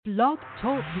Blog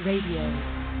Talk Radio.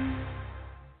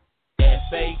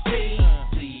 FAT,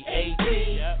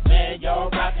 man,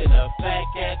 y'all rockin' a Fat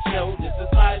Cat show. This is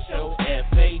my show.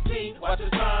 FAT, watch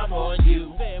the time on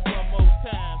you. Say it one more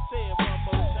time.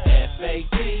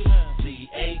 FAT,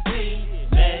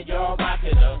 man, y'all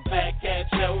rockin' a Fat Cat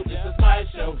show. This is my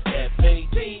show.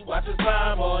 FAT, watch the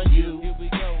time on you. Here we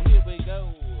go.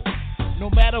 No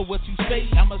matter what you say,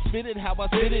 I'ma spit it how I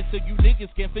spit it so you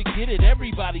niggas can forget it.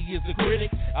 Everybody is a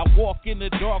critic. I walk in the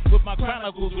dark with my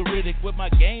chronicles acidic, with my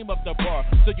game up the bar,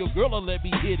 so your girl will let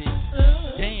me hit it.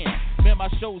 Damn, man, my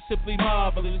show's simply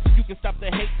marvelous. You can stop the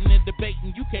hating and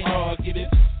debating, you can't argue it.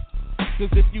 Cause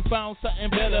if you found something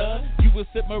better, you would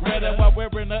sip Moretta while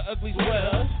wearing an ugly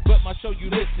sweater. But my show you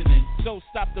listening, so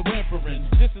stop the whimpering.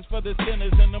 This is for the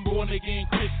sinners and the born again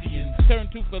Christians. Turn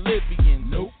to Philippians.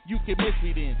 Nope, you can miss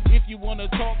me then. If you wanna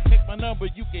talk, take my number,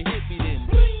 you can hit me then.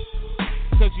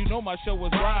 Cause you know my show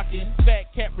was rocking.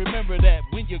 Fat Cat, remember that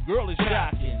when your girl is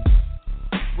shocking.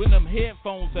 When them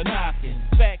headphones are knocking.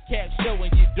 Fat Cat show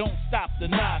and you don't stop the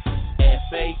knocking.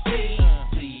 FAT,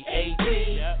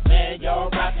 man, y'all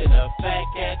rockin' a Fat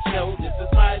Cat show. This is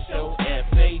my show.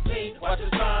 FAT, watch the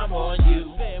time on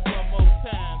you. Say it one more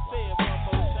time.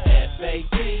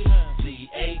 FAT,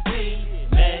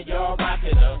 man, y'all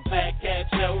rockin' a Fat Cat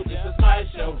show. This is my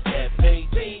show.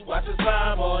 FAT, watch the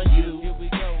time on you. Here we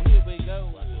go.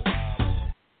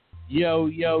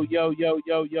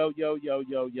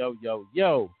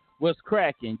 Yo. What's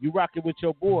cracking? You rocking with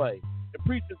your boy, the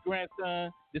preacher's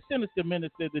grandson, the sinister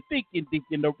minister, the thinking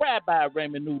deacon, the rabbi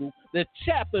Raymond Noodle, the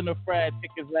chaplain of fried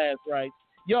chicken's last rites.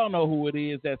 Y'all know who it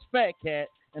is. That's Fat Cat,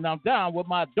 and I'm down with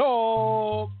my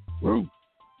dog.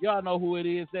 Y'all know who it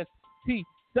is. That's T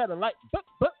Satellite. But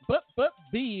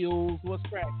Bills. What's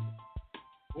cracking?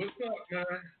 What's up, man?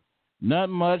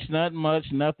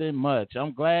 Nothing much.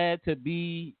 I'm glad to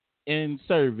be in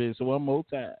service one more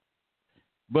time.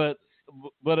 But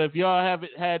if y'all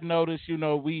had noticed, you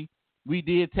know, we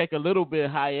did take a little bit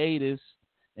hiatus,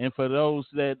 and for those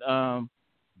that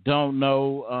don't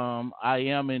know, I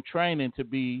am in training to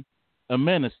be a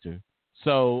minister.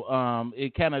 So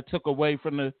it kind of took away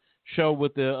from the show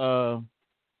with the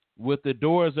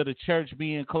doors of the church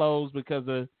being closed because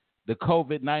of the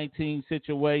COVID-19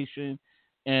 situation,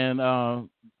 and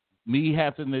me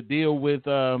having to deal with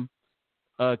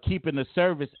keeping the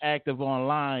service active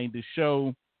online. The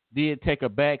show did take a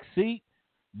back seat,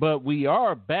 but we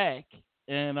are back,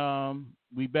 and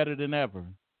we better than ever,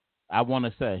 I want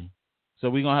to say. So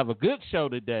we're going to have a good show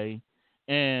today,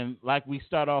 and like we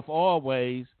start off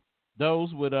always,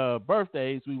 those with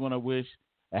birthdays, we want to wish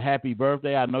a happy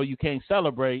birthday. I know you can't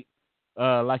celebrate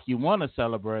like you want to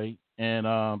celebrate,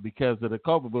 and because of the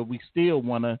COVID, but we still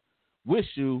want to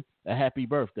wish you a happy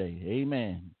birthday.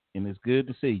 Amen. And it's good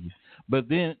to see you. But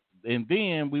then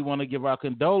we want to give our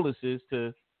condolences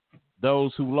to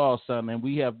those who lost something. And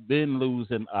we have been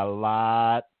losing a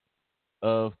lot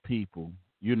of people.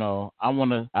 You know,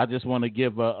 I just want to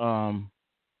give a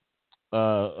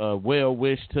well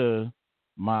wish to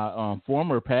my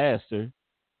former pastor.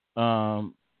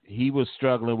 He was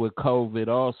struggling with COVID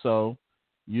also,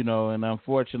 you know, and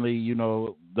unfortunately, you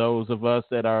know, those of us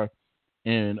that are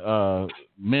in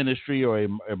ministry or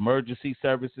emergency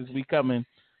services, we come in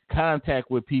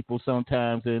contact with people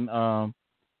sometimes, and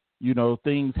you know,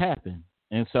 things happen.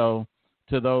 And so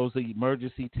to those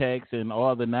emergency techs and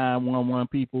all the 911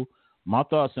 people, my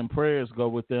thoughts and prayers go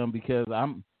with them, because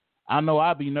I know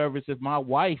I'd be nervous if my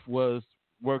wife was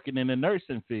working in the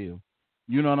nursing field.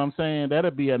 You know what I'm saying?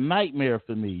 That'd be a nightmare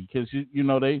for me, because you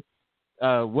know, they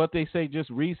what they say just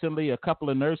recently, a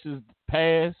couple of nurses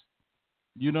passed.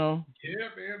 You know? Yeah,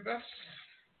 man,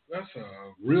 that's a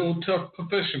real tough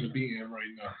profession to be in right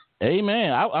now.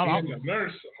 Amen. I'm a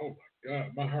nurse. Oh my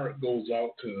God, my heart goes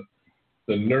out to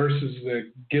the nurses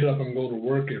that get up and go to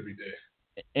work every day.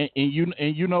 And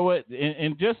you know what?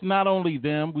 And just not only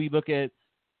them, we look at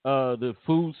the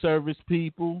food service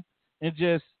people, and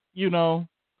just, you know,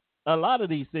 a lot of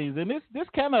these things. And this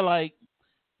kind of like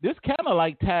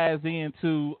ties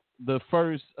into the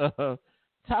first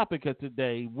topic of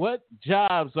today. What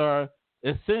jobs are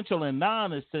essential and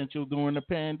non-essential during the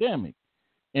pandemic?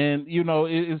 And you know,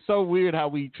 it's so weird how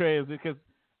we transit, because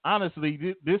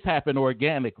honestly, this happened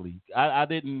organically. I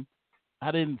didn't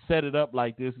set it up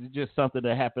like this. It's just something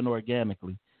that happened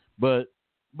organically. But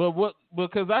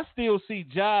because I still see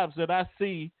jobs that I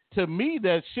see, to me,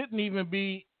 that shouldn't even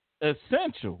be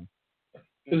essential.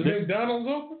 Is McDonald's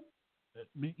open?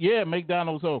 Yeah,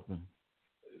 McDonald's open.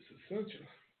 It's essential.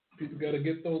 People got to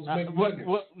get those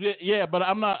McNuggets. Yeah, but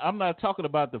I'm not talking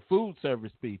about the food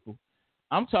service people.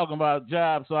 I'm talking about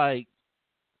jobs like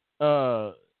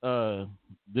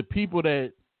the people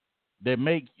that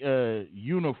make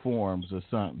uniforms or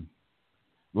something.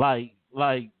 Like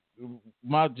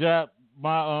my job,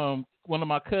 my one of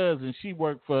my cousins, she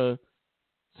worked for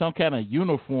some kind of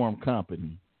uniform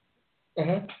company,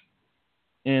 Uh-huh.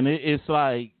 and it's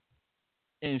like,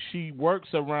 and she works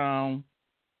around,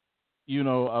 a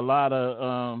lot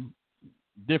of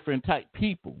different type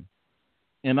people.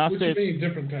 And I What said, you mean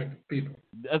different type of people?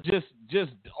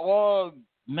 Just all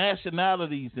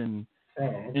nationalities and Oh,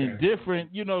 okay. and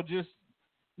different, just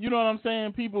what I'm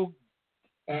saying. People.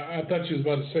 I thought you was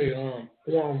about to say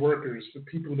foreign workers, the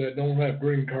people that don't have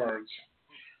green cards.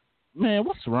 Man,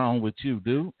 what's wrong with you,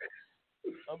 dude?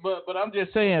 But I'm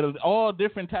just saying, all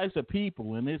different types of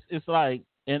people, and it's like,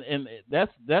 and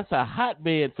that's a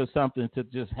hotbed for something to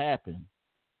just happen.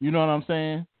 You know what I'm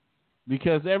saying?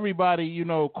 Because everybody,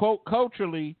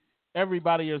 culturally,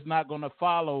 everybody is not going to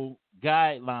follow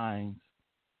guidelines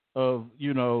of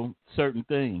certain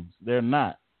things. They're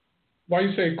not. Why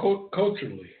you say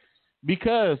culturally?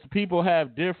 Because people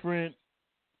have different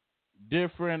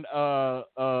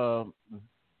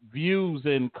views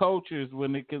and cultures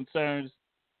when it concerns,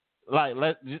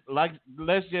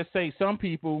 let's just say some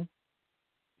people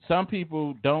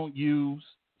don't use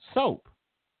soap.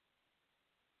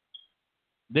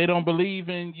 They don't believe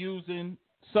in using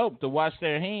soap to wash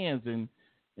their hands and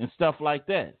stuff like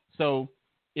that. So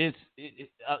it's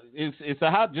a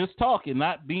hot just talking,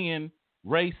 not being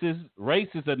racist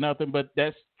or nothing, but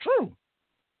that's true.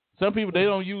 Some people, they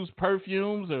don't use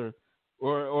perfumes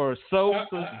or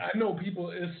soaps. I know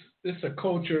people. It's a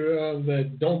culture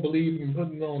that don't believe in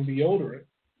putting on deodorant.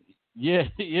 Yeah.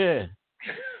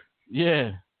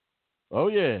 Oh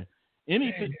yeah.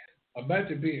 Anything.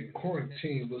 Imagine being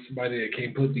quarantined with somebody that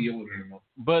can't put deodorant on.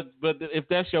 But if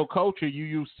that's your culture, you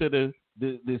used to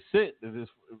this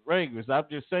regulars. I'm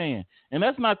just saying, and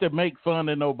that's not to make fun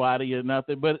of nobody or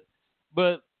nothing.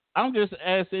 But I'm just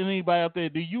asking anybody out there: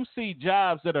 do you see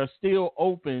jobs that are still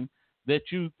open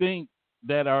that you think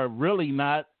that are really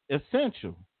not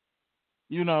essential?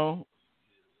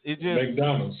 It just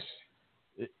McDonald's.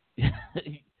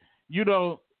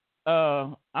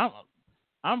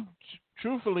 I'm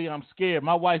truthfully, I'm scared.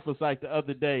 My wife was like the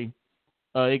other day,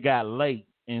 it got late,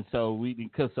 and so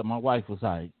my wife was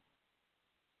like,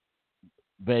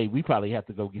 babe, we probably have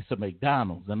to go get some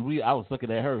McDonald's. And I was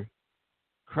looking at her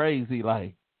crazy,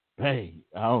 like, babe,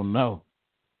 I don't know.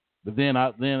 But then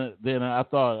I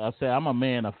thought, I said, I'm a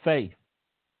man of faith.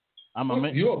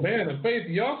 You're a man of faith.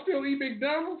 Y'all still eat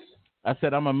McDonald's? I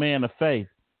said, I'm a man of faith.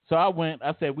 So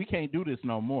I said, we can't do this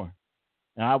no more.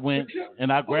 And I went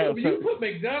and I grabbed. You put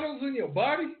McDonald's in your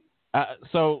body?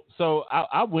 So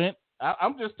I went.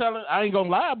 I'm just telling. I ain't gonna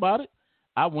lie about it.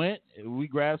 I went. We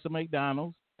grabbed some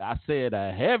McDonald's. I said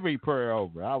a heavy prayer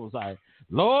over. I was like,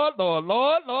 Lord, Lord,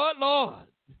 Lord, Lord, Lord,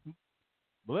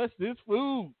 bless this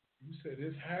food. You said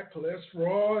it's high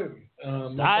cholesterol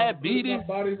and diabetes. My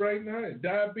body right now, and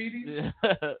diabetes.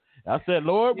 I said,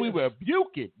 Lord, yes. We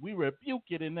rebuke it. We rebuke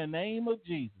it in the name of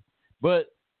Jesus. But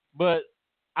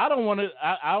I don't want to.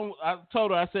 I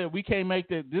told her. I said, we can't make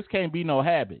that. This can't be no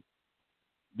habit.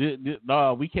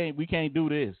 No, we can't do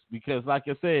this because, like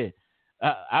I said,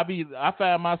 I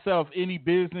find myself any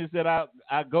business that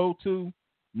I go to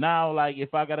now. Like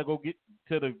if I gotta go get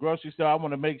to the grocery store, I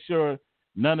want to make sure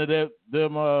none of them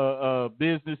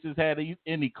businesses had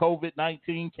any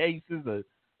COVID-19 cases or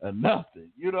nothing.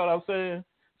 You know what I'm saying?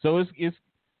 So it's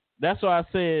that's why I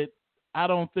said I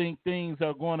don't think things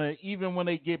are gonna, even when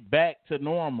they get back to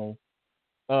normal.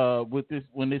 With this,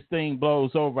 when this thing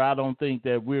blows over, I don't think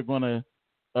that we're gonna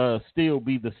still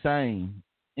be the same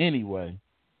anyway.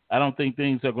 I don't think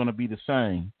things are going to be the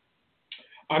same.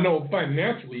 I know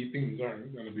financially things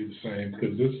aren't going to be the same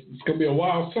because it's going to be a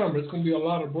wild summer. It's going to be a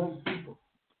lot of broke people.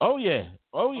 Oh, yeah.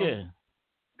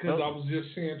 Because I was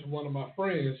just saying to one of my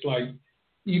friends, like,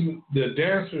 even the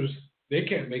dancers, they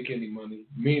can't make any money,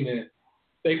 meaning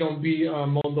they're going to be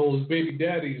on those baby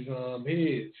daddies'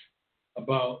 heads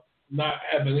about not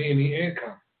having any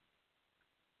income.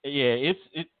 Yeah, and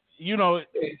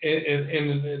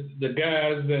the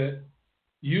guys that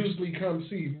usually come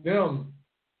see them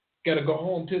got to go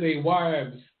home to their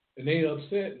wives, and they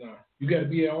upset now. You got to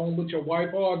be at home with your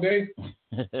wife all day.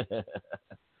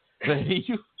 Hey,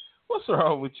 what's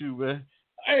wrong with you, man?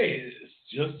 Hey, it's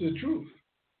just the truth.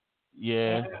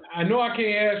 Yeah. I know I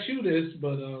can't ask you this,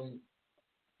 but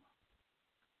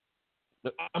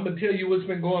I'm going to tell you what's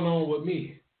been going on with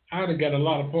me. I done got a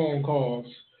lot of phone calls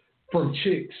from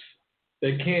chicks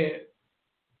that can't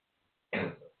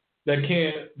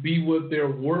be with their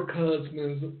work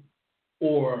husbands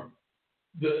or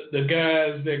the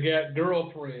guys that got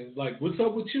girlfriends. Like, what's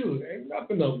up with you? Ain't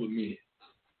nothing up with me.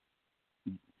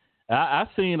 I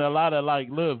seen a lot of like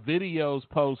little videos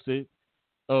posted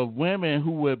of women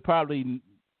who would probably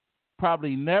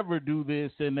never do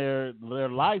this in their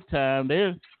lifetime.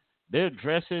 They're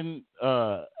dressing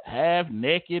half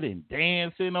naked and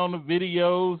dancing on the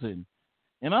videos, and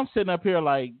I'm sitting up here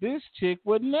like, this chick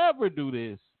would never do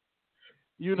this.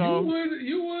 You know,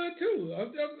 you would too.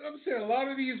 I'm saying a lot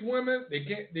of these women,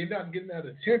 they're not getting that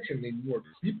attention anymore.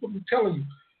 People be telling you,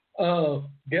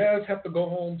 guys have to go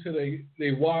home to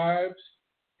their wives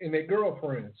and their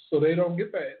girlfriends, so they don't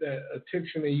get that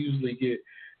attention they usually get.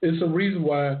 It's a reason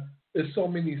why there's so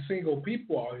many single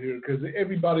people out here, because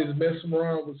everybody's messing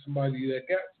around with somebody that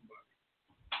got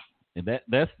somebody. And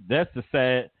that's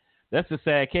the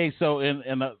sad case. So in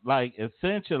like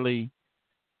essentially,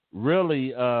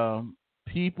 really,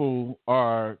 people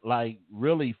are like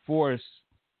really forced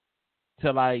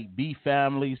to like be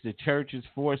families. The church is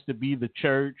forced to be the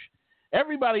church.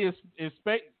 Everybody is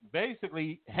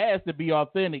basically has to be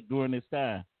authentic during this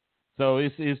time. So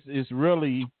it's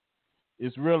really.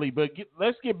 But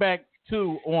let's get back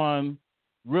to on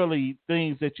really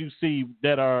things that you see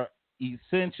that are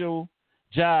essential,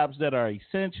 jobs that are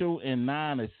essential and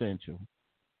non-essential.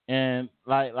 And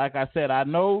like I said, I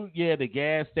know, the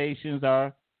gas stations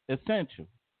are essential,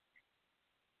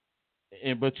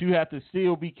 but you have to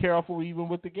still be careful even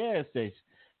with the gas station.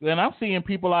 And I'm seeing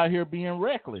people out here being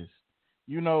reckless.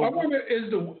 You know, I wonder,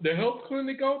 is the health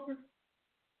clinic open?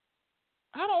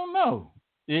 I don't know.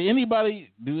 Do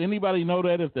anybody know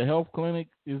that if the health clinic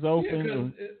is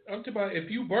open? Yeah, I'm talking about, if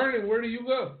you burning, where do you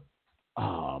go?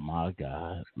 Oh my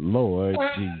God, Lord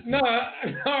Jesus! No,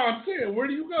 I'm saying, where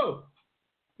do you go?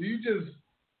 Do you just?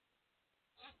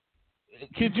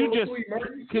 Could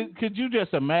you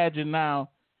just imagine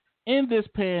now, in this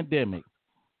pandemic,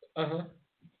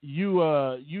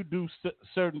 you do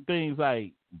certain things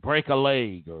like break a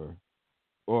leg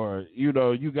or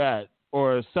you got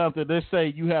or something. Let's say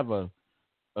you have a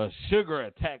sugar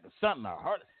attack or something,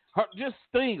 heart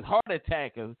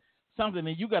attack or something,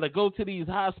 and you got to go to these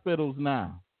hospitals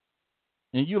now,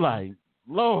 and you like,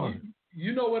 Lord.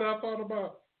 You know what I thought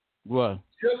about? What?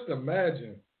 Just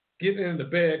imagine getting in a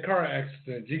bad car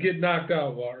accident. You get knocked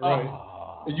out, right?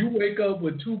 Oh. And you wake up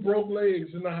with 2 broke legs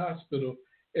in the hospital,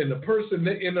 and the person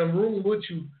in the room with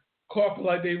you coughing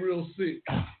like they real sick.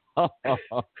 And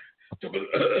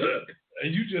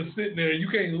you just sitting there. You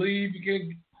can't leave.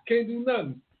 You can't do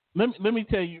nothing. Let me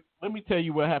tell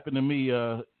you what happened to me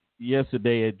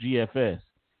yesterday at GFS.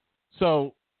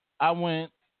 So I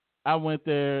went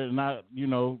there and I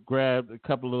grabbed a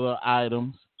couple of little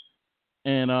items,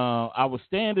 and I was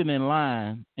standing in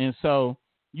line, and so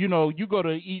you go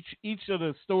to each of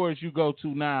the stores you go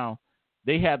to now,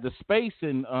 they have the space,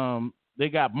 and they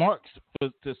got marks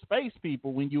to space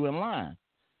people when you in line.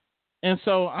 And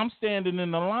so I'm standing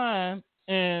in the line,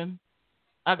 and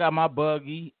I got my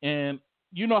buggy, and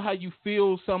you know how you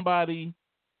feel somebody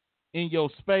in your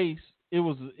space? It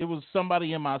was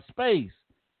somebody in my space.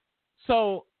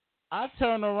 So I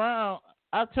turn around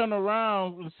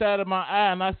on the side of my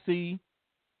eye, and I see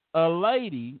a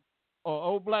lady, or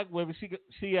old black woman.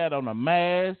 She had on a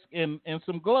mask and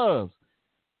some gloves,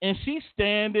 and she's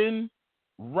standing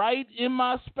right in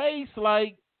my space.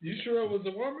 Like, you sure it was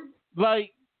a woman?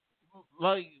 Like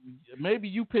maybe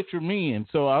you picture me in,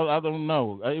 so I don't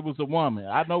know. It was a woman.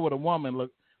 I know what a woman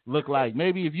look like.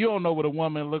 Maybe if you don't know what a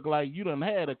woman look like, you done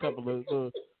had a couple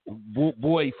of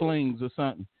boy flings or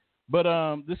something. But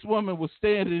this woman was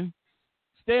standing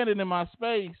in my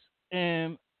space,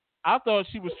 and I thought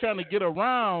she was trying to get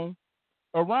around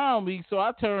me. So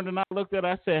I turned and I looked at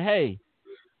her. I said, "Hey,"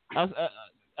 I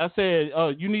said, "Oh,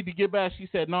 you need to get back." She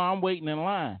said, "No, I'm waiting in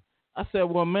line." I said,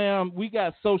 "Well, ma'am, we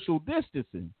got social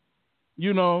distancing. She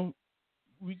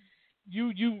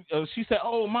said,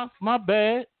 "Oh, my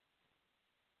bad."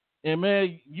 And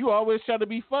man, you always try to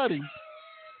be funny.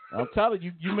 I'm telling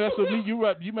you, you mess with me, you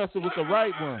messing with the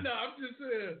right one. No, I'm just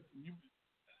saying.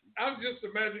 I'm just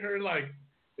imagining her like,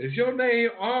 "Is your name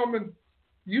Almond?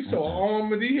 You so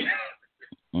almondy?"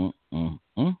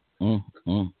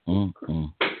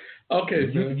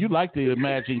 Okay, you like to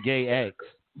imagine gay acts.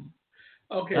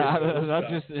 Okay. I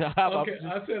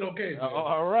said okay.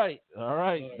 All right.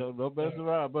 Don't mess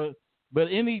around. But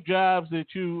any jobs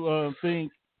that you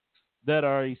think that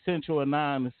are essential or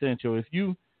non-essential, if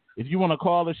you want to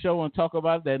call the show and talk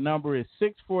about it, that number is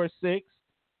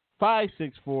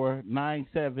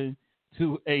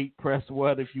 646-564-9728. Press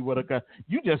 1 if you want to.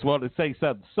 You just want to say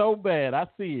something so bad. I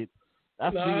see it. I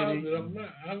see it. I'm not.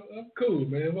 I'm cool,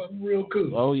 man. I'm real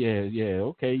cool. Oh yeah.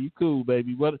 Okay, you cool,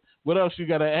 baby. What else you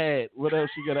gotta add? What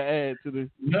else you gotta add to the?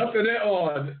 Nothing at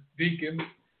all, Deacon.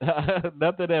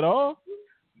 Nothing at all.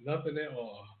 Nothing at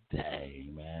all.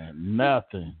 Dang, man,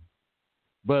 nothing.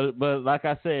 But like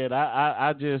I said,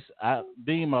 I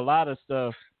deem a lot of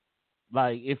stuff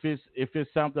like if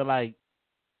it's something like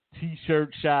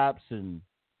T-shirt shops and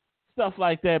stuff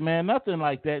like that, man. Nothing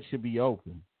like that should be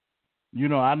open. You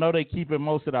know, I know they keeping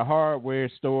most of the hardware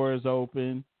stores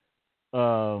open.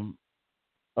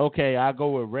 Okay, I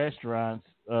go with restaurants,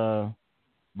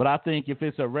 but I think if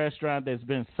it's a restaurant that's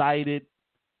been cited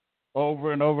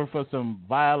over and over for some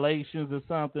violations or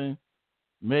something,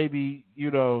 maybe,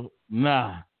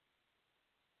 nah.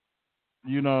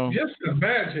 Just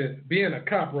imagine being a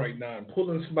cop right now and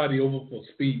pulling somebody over for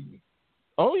speeding.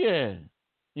 Oh, yeah.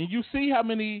 And you see how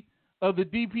many of the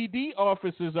DPD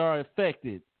officers are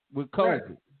affected with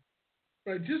COVID.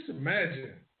 Right. Just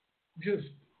imagine just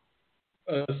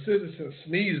a citizen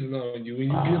sneezing on you and you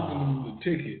give them the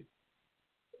ticket.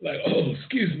 Like, oh,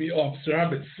 excuse me, officer,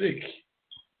 I've been sick.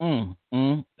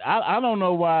 I don't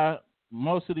know why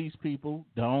most of these people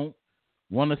don't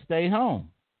want to stay home.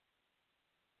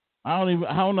 I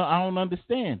don't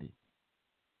understand it.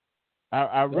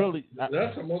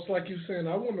 That's almost like you saying,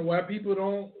 I wonder why people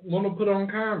don't want to put on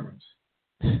condoms.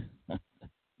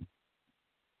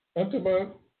 I'm talking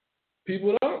about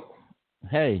people don't.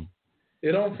 Hey.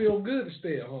 It don't feel good to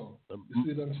stay at home. You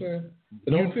see what I'm saying?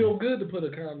 It don't feel good to put a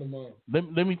condom on.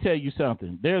 Let me tell you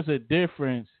something. There's a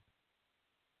difference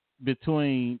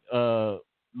between,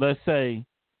 let's say,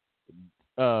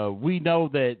 we know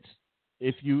that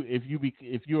if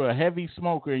you're a heavy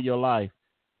smoker in your life,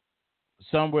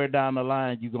 somewhere down the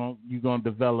line you're gonna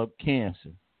develop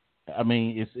cancer. I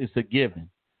mean, it's a given.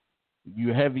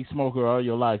 You're a heavy smoker all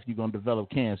your life, you're gonna develop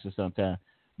cancer sometime.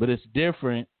 But it's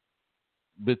different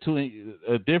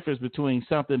between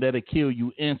something that'll kill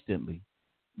you instantly.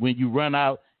 When you run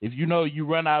out, if you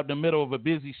run out in the middle of a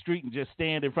busy street and just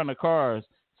stand in front of cars,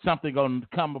 something gonna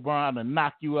come around and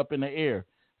knock you up in the air.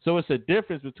 So it's a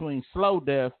difference between slow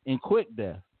death and quick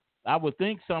death. I would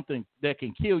think something that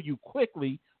can kill you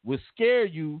quickly would scare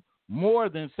you more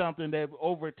than something that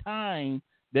over time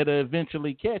that'll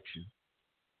eventually catch you.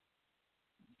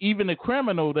 Even a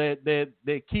criminal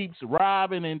that keeps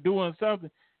robbing and doing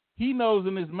something, he knows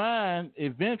in his mind,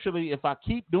 eventually, if I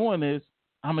keep doing this,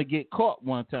 I'm going to get caught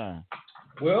one time.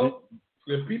 Well,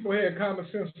 if people had common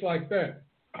sense like that,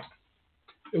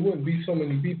 there wouldn't be so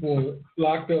many people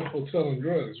locked up for selling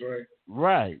drugs, right?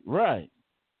 Right.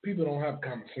 People don't have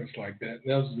common sense like that.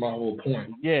 That's my whole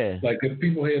point. Yeah. Like, if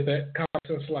people had that common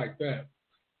sense like that,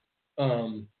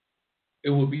 it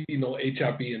would be no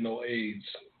HIV and no AIDS.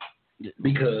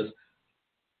 Because,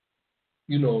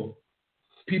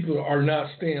 people are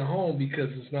not staying home because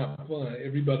it's not fun.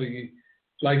 Everybody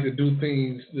like to do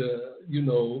things,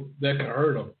 that can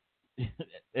hurt them.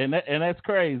 and that's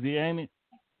crazy, ain't it?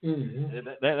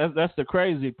 Mm-hmm. That's the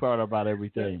crazy part about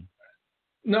everything.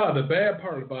 No, the bad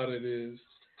part about it is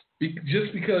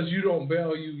just because you don't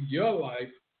value your life,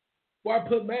 why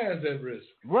put man's at risk?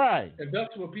 Right. And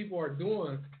that's what people are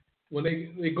doing when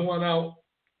they going out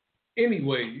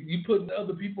anyway. You putting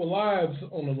other people's lives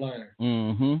on the line.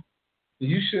 Mm-hmm.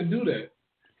 You shouldn't do that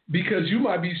because you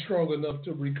might be strong enough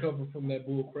to recover from that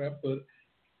bull crap, but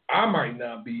I might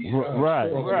not be right.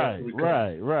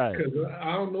 Because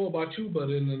I don't know about you, but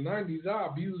in the 90s, I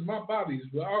abused my body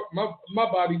with alcohol.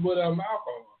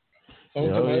 So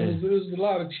there was a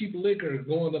lot of cheap liquor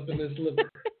going up in this liver.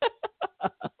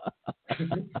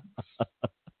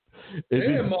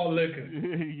 And more liquor.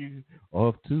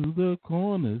 Off to the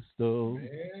corner store.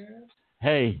 Man.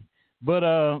 Hey, but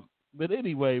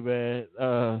anyway, man,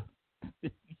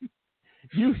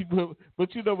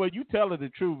 but you know what? You telling the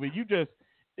truth, and you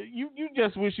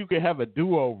just wish you could have a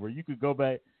do-over. You could go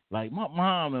back. Like, my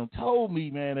mom told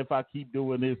me, man, if I keep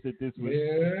doing this,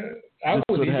 I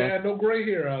wouldn't even have no gray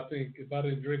hair, I think, if I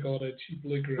didn't drink all that cheap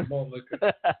liquor and malt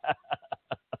liquor.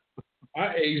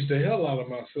 I aged the hell out of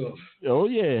myself. Oh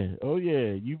yeah.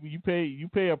 You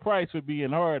pay a price for being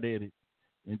hard-headed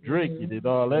and drinking and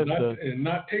all that stuff. And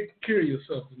not taking care of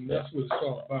yourself, and that's what it's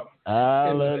all about.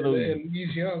 Hallelujah. And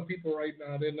these young people right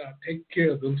now, they're not taking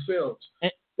care of themselves.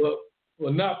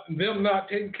 Not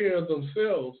taking care of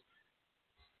themselves,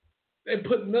 they're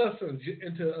putting us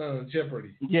into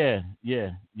jeopardy. Yeah.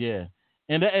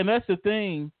 And that's the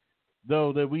thing,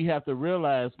 though, that we have to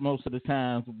realize most of the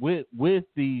times with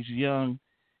these young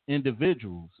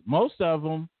individuals. Most of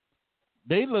them,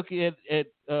 they look at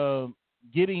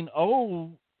getting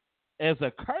old as a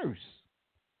curse.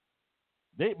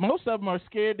 Most of them are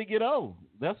scared to get old.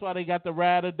 That's why they got the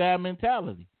ride or die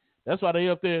mentality. That's why they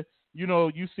up there. You know,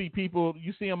 you see people,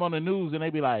 you see them on the news, and they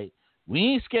be like, "We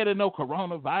ain't scared of no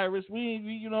coronavirus.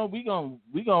 We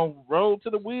gonna roll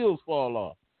till the wheels fall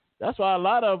off." That's why a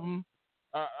lot of them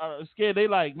are scared. They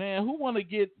like, man, who want to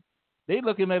get? They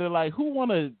looking at it like, who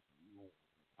want to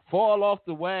fall off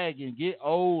the wagon, get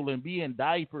old, and be in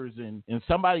diapers, and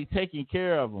somebody taking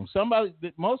care of them.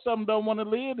 Most of them don't want to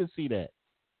live to see that.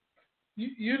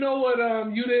 You know what?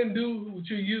 You didn't do what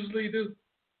you usually do.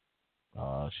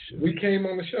 Oh shit! We came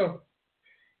on the show.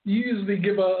 You usually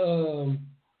give a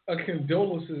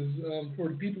condolences for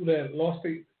the people that lost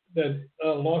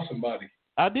somebody.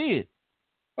 I did.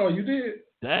 Oh, you did?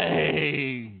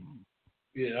 Dang.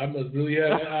 Yeah, I must really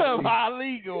have that.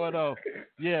 Ali going on.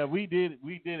 Yeah, we did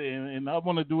it, and I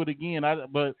want to do it again.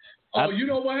 You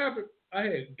know what happened? I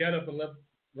had got up and left.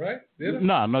 Right? Did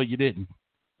I? No, you didn't.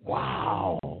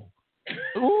 Wow.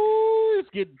 Ooh, it's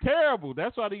getting terrible.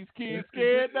 That's why these kids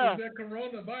scared now. It's that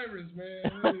coronavirus, man.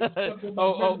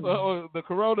 The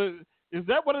corona. Is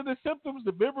that one of the symptoms?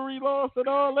 The memory loss and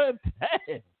all that?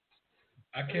 Damn.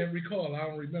 I can't recall. I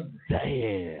don't remember.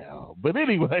 Damn. But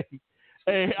anyway,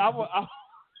 hey,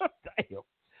 damn.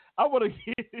 I want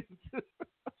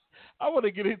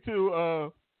to get into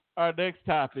our next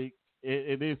topic.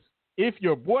 It is, if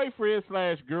your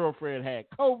boyfriend/girlfriend had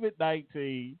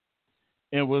COVID-19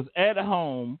 and was at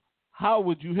home, how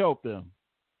would you help them?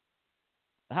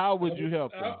 How would you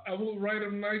help them? I will write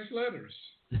them nice letters.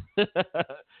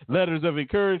 Letters of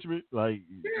encouragement, like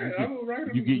I will write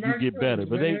them. You get better,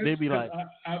 but they be like,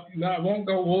 I won't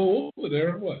go over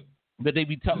there. What? But they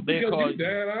be talking. They call you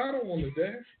dad. I don't want to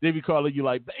dad. They be calling you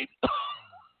like, baby,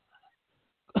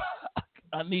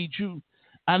 I need you.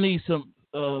 I need some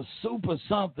soup or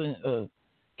something.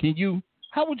 Can you?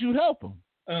 How would you help them?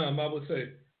 I would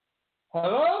say,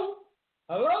 hello,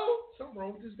 something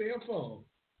wrong with this damn phone.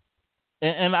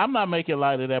 And I'm not making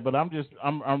light of that, but I'm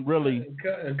really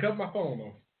and cut my phone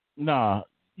off. Nah,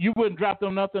 you wouldn't drop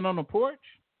them nothing on the porch?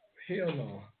 Hell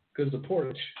no, because the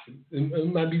porch,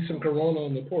 it might be some corona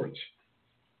on the porch.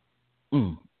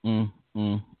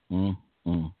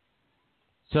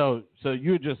 So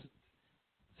you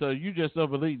just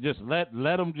don't believe? Just let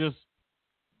them just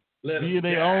be in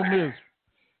their own misery.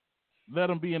 Let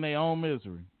them be in their own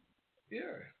misery. Yeah.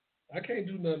 I can't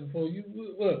do nothing for you.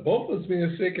 What? Both of us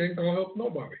being sick ain't gonna help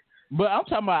nobody. But I'm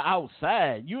talking about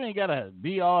outside. You ain't gotta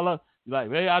be all up. Like,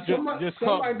 hey,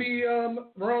 somebody be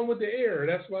wrong with the air.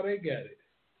 That's why they got it.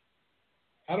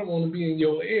 I don't want to be in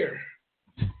your air.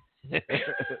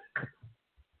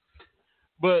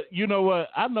 But you know what?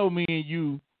 I know me,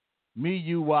 you,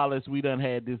 Wallace. We done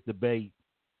had this debate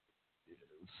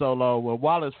so long. When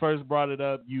Wallace first brought it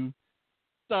up, you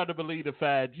started to believe the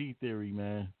 5G theory,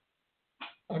 man.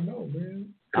 I know,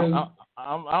 man.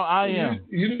 I am.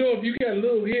 You know, if you got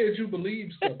little heads, you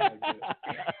believe stuff like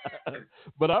that.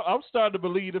 But I'm starting to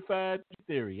believe the 5G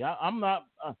theory. I'm not.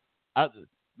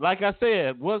 Like I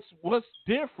said, what's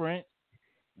different?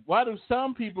 Why do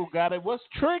some people got it? What's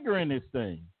triggering this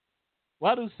thing?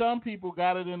 Why do some people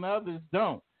got it and others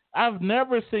don't? I've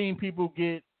never seen people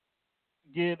get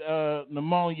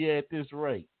pneumonia at this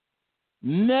rate.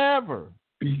 Never.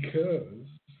 Because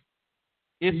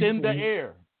it's in the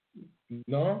air.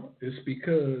 No, it's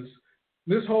because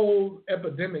this whole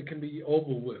epidemic can be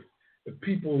over with if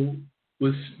people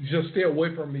would just stay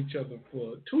away from each other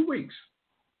for 2 weeks.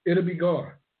 It'll be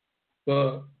gone.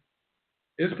 But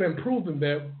it's been proven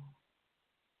that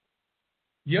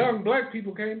young black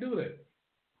people can't do that.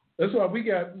 That's why we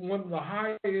got one of the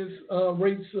highest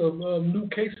rates of new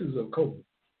cases of COVID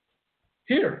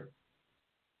here.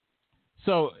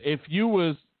 So if you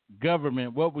was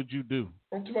government, what would you do?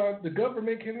 I'm talking about the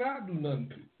government cannot do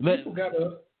nothing. People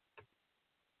gotta.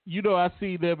 You know, I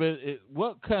see them.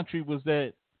 What country was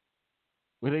that?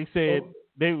 Where they said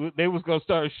they was gonna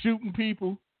start shooting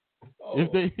people.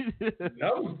 If they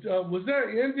that was that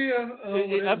India?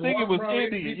 I think it was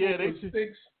India.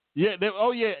 Yeah,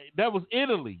 that was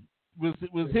Italy. Was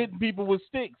hitting people with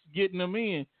sticks, getting them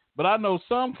in. But I know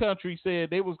some countries said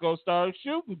they was gonna start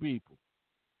shooting people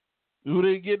who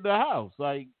didn't get in the house.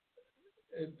 Like,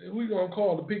 we gonna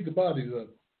call to pick the bodies up.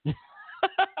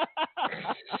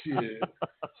 Shit.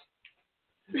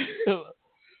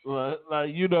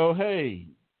 Like, you know, hey,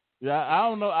 I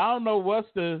don't know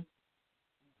what's the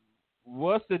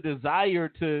desire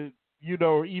to, you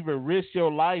know, even risk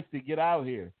your life to get out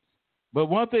here. But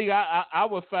one thing I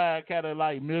would find kind of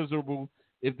like miserable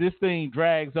if this thing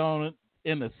drags on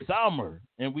in the summer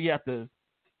and we have to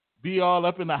be all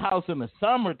up in the house in the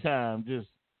summertime. Just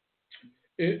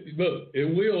it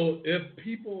will if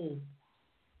people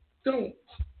don't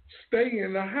stay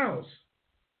in the house.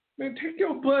 Man, take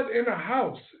your butt in a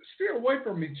house. Stay away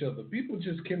from each other. People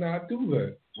just cannot do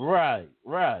that. Right.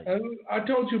 And I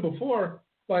told you before,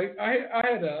 like I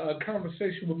had a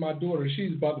conversation with my daughter.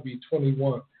 She's about to be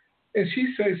 21, and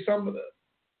she says some of the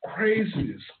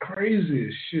craziest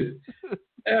shit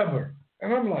ever.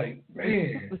 And I'm like,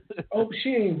 man, oh, she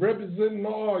ain't representing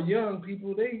all young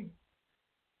people. They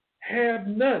have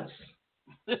nuts.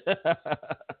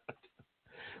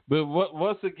 But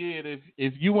once again,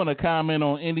 if you want to comment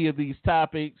on any of these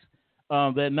topics,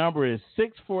 that number is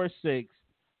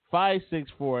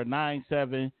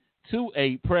 646-564-9728.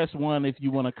 Press 1 if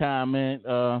you want to comment.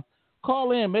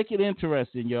 Call in, make it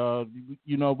interesting, y'all.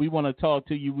 You know, we want to talk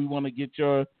to you. We want to get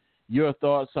your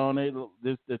thoughts on it.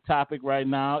 This the topic right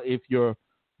now. If your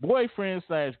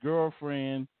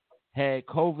boyfriend/girlfriend had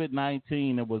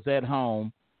COVID-19 and was at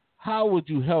home, how would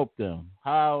you help them?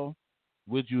 How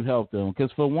would you help them?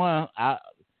 Because for one,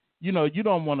 you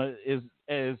don't want to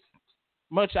as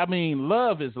much. I mean,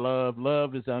 love is love.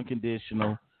 Love is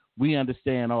unconditional. We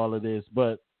understand all of this,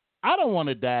 but I don't want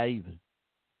to die either.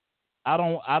 I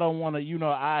don't want to.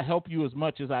 I help you as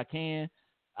much as I can.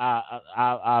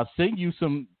 I'll sit you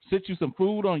some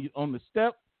food on the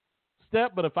step.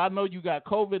 But if I know you got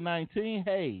COVID-19,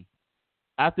 hey,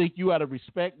 I think you ought to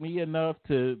respect me enough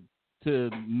to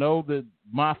know that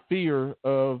my fear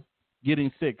of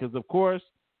getting sick, because of course,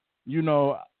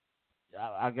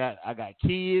 I got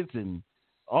kids and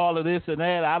all of this and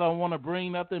that. I don't want to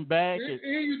bring nothing back. And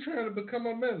you trying to become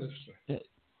a minister?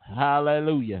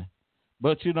 Hallelujah.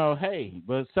 But hey,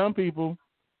 but some people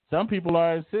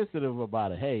are insensitive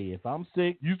about it. Hey, if I'm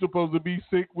sick, you supposed to be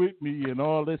sick with me and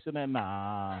all this and that.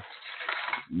 Nah,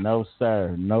 no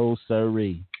sir, no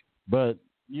sirree. But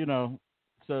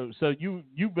so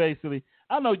you basically,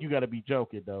 I know you got to be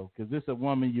joking though, because this is a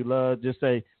woman you love. Just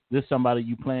say this somebody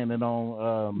you planning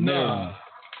on marrying. Nah.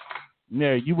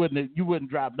 Mary, you wouldn't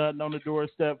drop nothing on the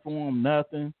doorstep for him,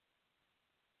 nothing.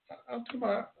 I'm talking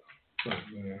about,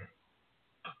 man.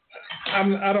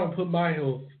 I don't put my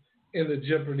health in the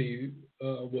jeopardy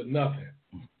with nothing.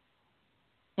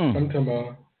 I'm talking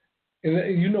about,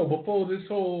 and before this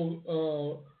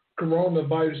whole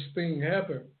coronavirus thing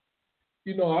happened,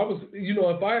 I was,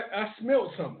 if I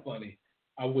smelled something funny,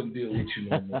 I wouldn't deal with you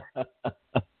no more.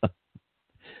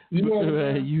 You know what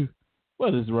I mean?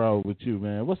 What is wrong with you,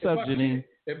 man? What's up, Janine?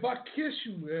 If I kiss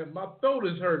you, man, my throat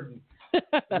is hurting.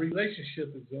 The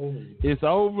relationship is over. It's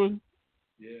over?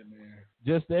 Yeah, man.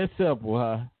 Just that simple,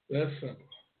 huh? That's simple.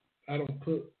 I don't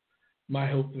put my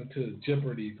health into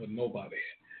jeopardy for nobody.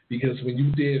 Because when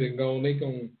you dead and gone,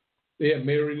 they have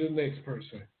married the next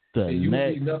person. And you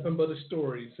will be nothing but a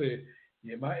story. Say,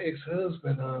 yeah, my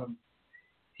ex-husband,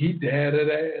 he died of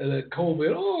that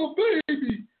COVID. Oh,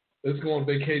 baby. Let's go on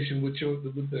vacation with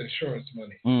the insurance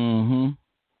money.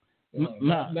 Mm-hmm.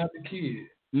 Not the kid.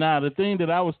 Now, the thing that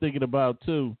I was thinking about,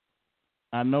 too,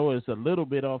 I know it's a little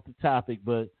bit off the topic,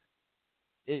 but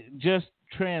it just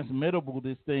transmittable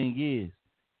this thing is.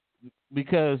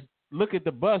 Because look at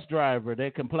the bus driver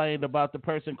that complained about the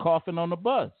person coughing on the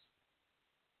bus.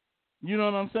 You know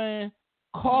what I'm saying?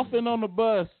 Coughing on the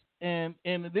bus, and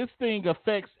this thing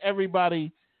affects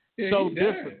everybody so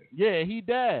different. Yeah, he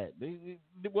died.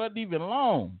 It wasn't even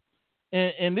long.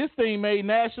 And this thing made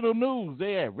national news.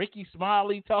 They had Ricky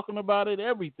Smiley talking about it,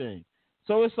 everything.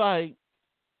 So it's like,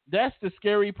 that's the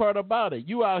scary part about it.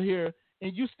 You out here,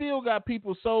 and you still got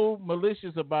people so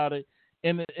malicious about it.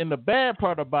 And the bad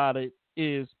part about it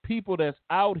is people that's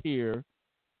out here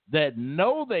that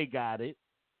know they got it,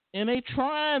 and they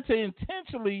trying to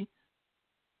intentionally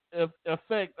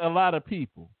affect a lot of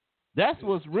people. That's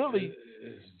what's really...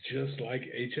 It's just like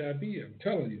HIV, I'm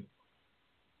telling you.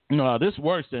 No, this is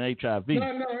worse than HIV. No.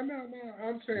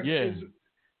 I'm saying,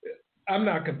 I'm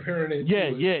not comparing it.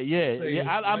 Yeah.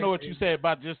 I know what you said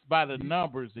about just by the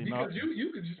numbers, Because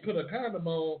you could just put a condom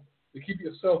on to keep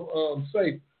yourself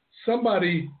safe.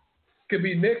 Somebody could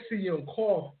be next to you and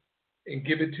cough and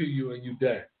give it to you, and you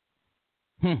die.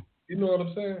 You know what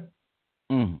I'm saying?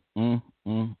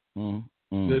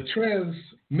 The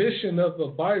transmission of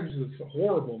the virus is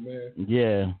horrible, man.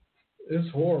 Yeah. It's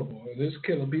horrible, and it's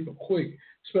killing people quick,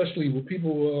 especially with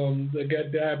people that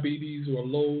got diabetes or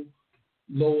low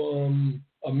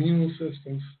immune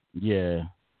systems. Yeah.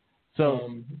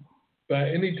 So, by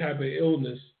any type of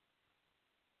illness,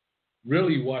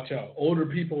 really watch out. Older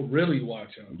people really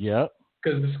watch out. Yep.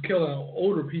 Because it's killing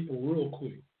older people real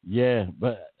quick. Yeah,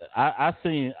 but I've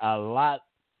seen a lot.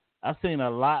 I've seen a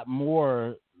lot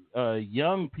more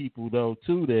young people though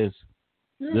too.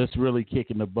 That's really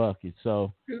kicking the bucket.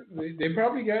 So they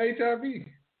probably got HIV.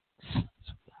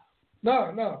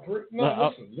 No.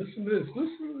 Listen to this.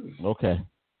 Okay.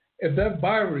 if that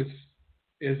virus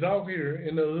is out here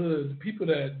in the hood, people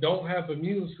that don't have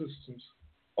immune systems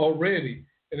already,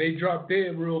 and they drop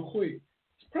dead real quick,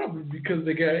 it's probably because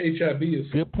they got HIV or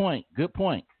something. Good point. Good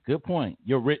point. Good point.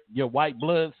 Your white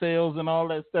blood cells and all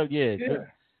that stuff. Yeah.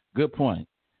 Good point.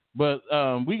 But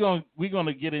we're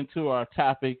gonna get into our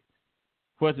topic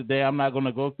for today. I'm not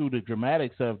gonna go through the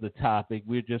dramatics of the topic.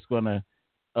 We're just gonna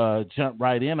jump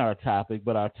right in our topic.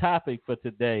 But our topic for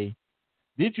today: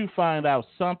 did you find out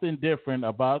something different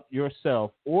about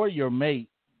yourself or your mate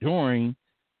during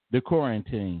the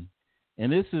quarantine?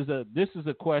 And this is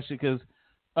a question because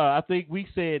I think we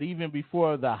said even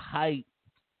before the height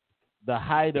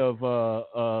of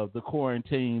the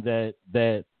quarantine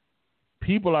that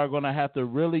people are going to have to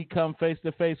really come face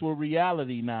to face with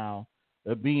reality now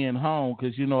of being home,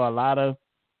 because a lot of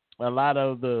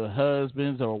the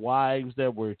husbands or wives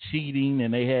that were cheating,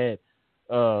 and they had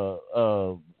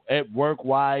at work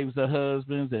wives or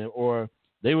husbands, or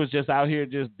they was just out here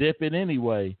just dipping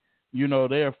anyway.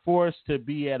 They're forced to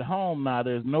be at home now.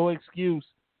 There's no excuse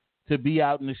to be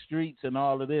out in the streets and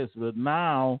all of this. But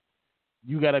now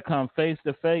you got to come face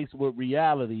to face with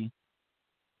reality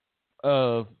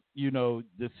of,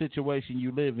 the situation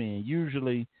you live in.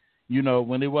 Usually,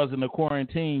 when it wasn't a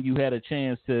quarantine, you had a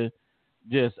chance to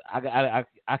just, I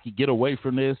could get away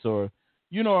from this, or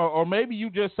maybe you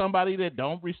just somebody that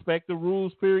don't respect the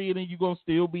rules, period, and you're going to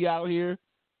still be out here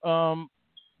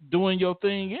doing your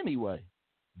thing anyway.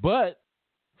 But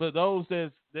for those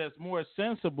that's more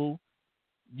sensible,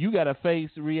 you got to face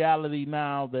reality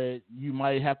now that you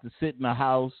might have to sit in a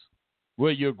house,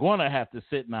 where you're going to have to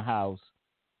sit in a house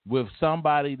with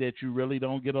somebody that you really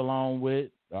don't get along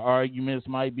with. The arguments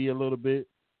might be a little bit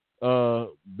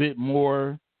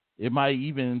more. It might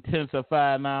even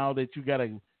intensify now that you got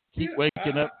to keep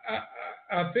waking up.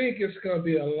 I think it's going to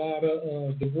be a lot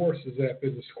of divorces after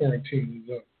this quarantine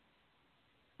is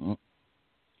up.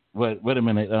 Wait a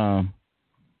minute.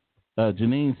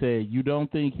 Janine said, you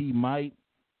don't think he might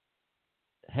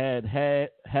have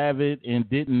it and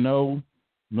didn't know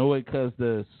it because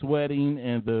the sweating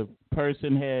and the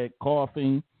person had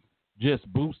coughing just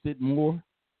boosted more?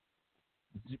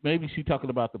 Maybe she's talking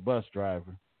about the bus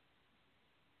driver.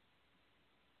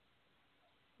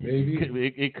 Maybe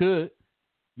it could,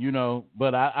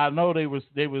 but I know they was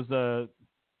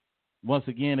once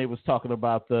again they was talking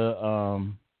about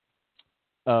the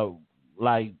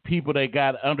like people that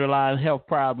got underlying health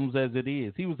problems as it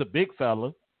is. He was a big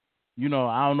fella. I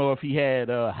don't know if he had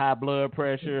high blood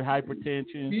pressure,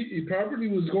 hypertension. He probably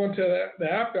was going to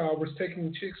the after hours,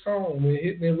 taking chicks home and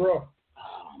hitting it raw.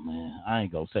 Oh man, I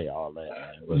ain't gonna say all that,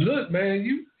 man. But, look,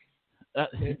 man,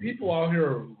 and people out here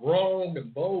are wrong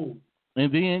and bold.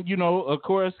 And then of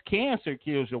course, cancer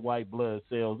kills your white blood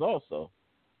cells also.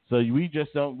 So we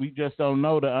just don't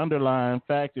know the underlying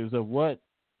factors of what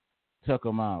took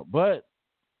them out. But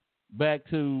back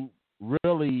to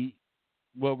really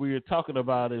what we were talking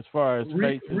about as far as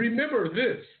remember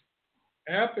this: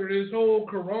 after this whole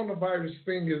coronavirus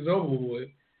thing is over with,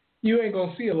 you ain't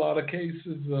gonna see a lot of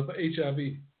cases of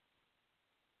HIV.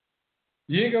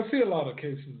 You ain't gonna see a lot of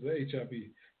cases of HIV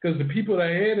because the people that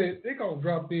had it, they gonna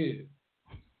drop dead.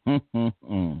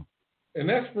 And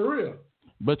that's for real.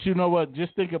 But you know what?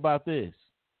 Just think about this: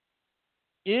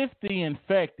 if the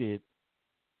infected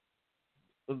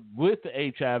with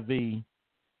the HIV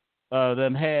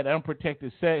then had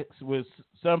unprotected sex with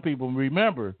some people,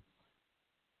 remember,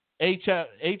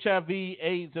 HIV,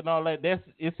 AIDS, and all that.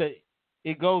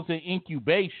 It goes in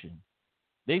incubation.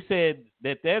 They said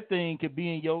that thing could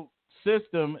be in your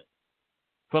system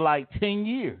for like 10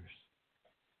 years.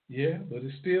 Yeah, but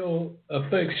it still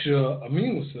affects your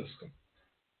immune system.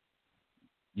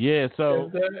 Yeah,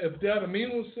 so if that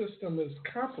immune system is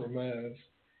compromised,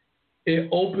 it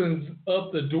opens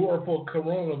up the door for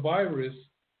coronavirus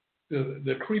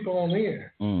to creep on in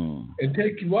and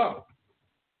take you out.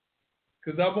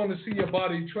 Because I want to see your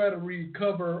body try to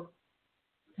recover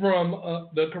from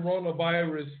the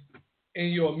coronavirus,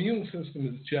 and your immune system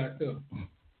is jacked up.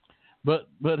 But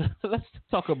let's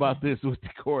talk about this with the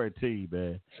quarantine,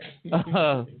 man.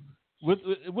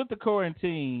 With the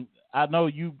quarantine, I know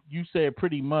you said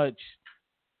pretty much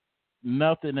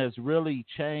nothing has really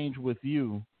changed with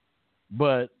you.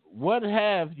 But what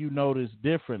have you noticed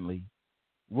differently?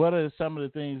 What are some of the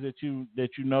things that you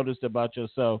noticed about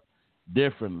yourself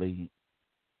differently?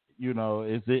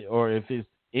 Is it, or if it's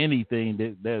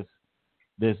anything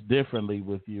that's differently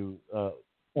with you?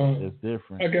 That's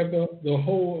different. I got the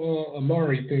whole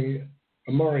Amarion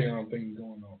thing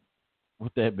going on.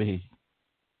 What that be?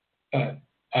 I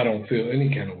don't feel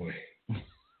any kind of way.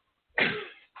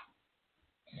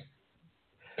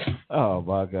 Oh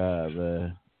my God,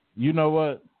 man! You know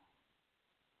what?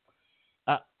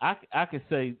 I could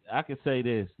say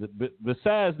this.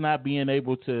 Besides not being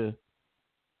able to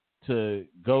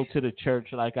go to the church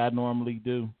like I normally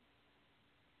do,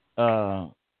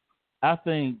 I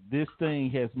think this thing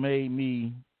has made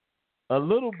me a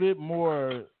little bit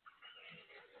more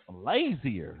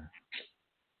lazier.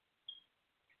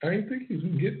 I didn't think you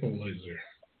can get no lazier.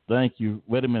 Thank you.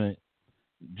 Wait a minute.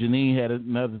 Janine had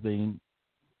another thing.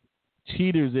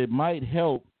 Cheaters, it might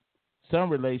help some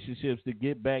relationships to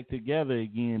get back together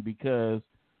again because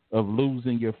of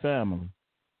losing your family.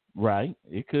 Right?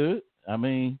 It could. I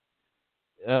mean,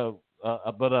 but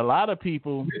a lot of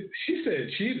people. She said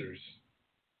cheaters.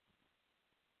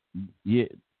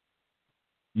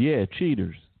 Yeah,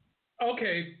 cheaters.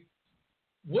 Okay,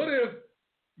 what if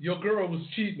your girl was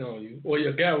cheating on you or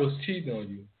your guy was cheating on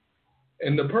you,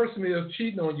 and the person that was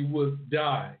cheating on you would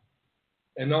die,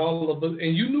 and all of us,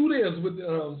 and you knew they was with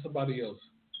somebody else,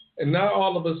 and now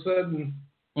all of a sudden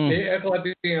they act like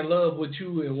they're in love with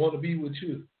you and want to be with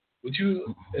you, and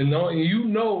you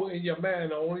know in your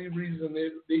mind the only reason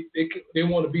they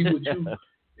want to be with you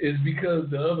is because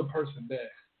the other person died.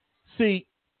 See,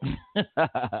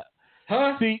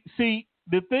 huh? See,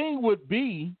 the thing would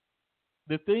be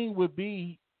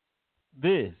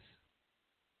this.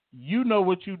 You know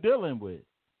what you're dealing with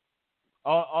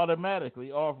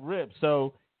automatically off rip.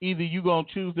 So either you're going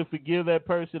to choose to forgive that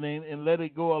person and let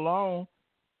it go alone,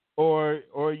 or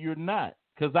you're not.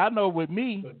 Because I know with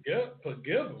me.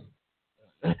 Forgive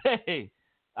them. Hey,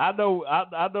 I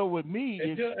know with me.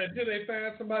 Until they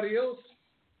find somebody else.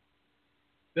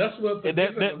 That's what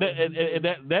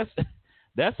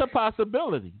that's a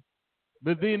possibility.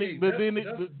 But then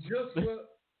that's just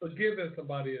what forgiving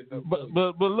somebody is.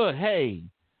 But look, hey,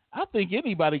 I think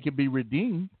anybody can be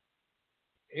redeemed.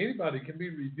 Anybody can be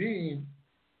redeemed.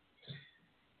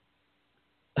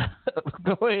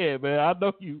 Go ahead, man. I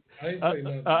know you. I ain't say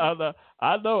nothing.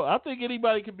 I know. I think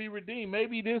anybody can be redeemed.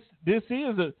 Maybe this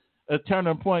is a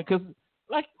turning point because,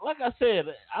 like I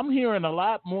said, I'm hearing a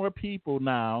lot more people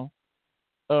now.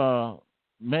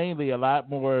 Mainly a lot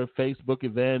more Facebook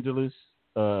evangelists,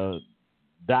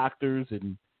 doctors,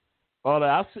 and all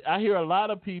that. I hear a lot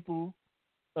of people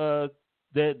that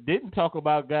didn't talk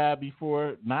about God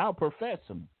before now profess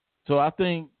Him. So I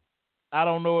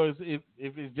don't know if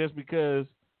it's just because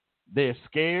they're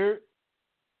scared,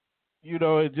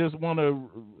 and just want to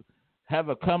have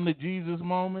a come to Jesus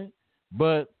moment.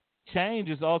 But change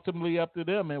is ultimately up to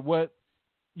them and what,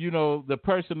 the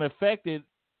person affected,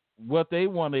 what they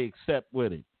want to accept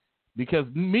with it. Because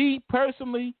me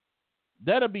personally,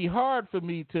 that'll be hard for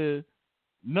me to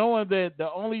knowing that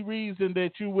the only reason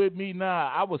that you with me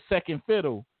now, I was second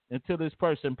fiddle until this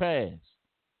person passed.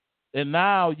 And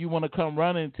now you want to come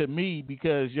running to me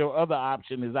because your other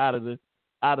option is out of the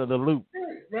loop.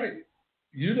 Right.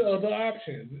 You the other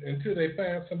option until they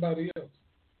find somebody else.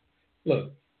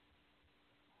 Look,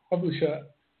 I'm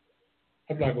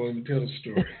not going to tell the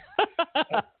story.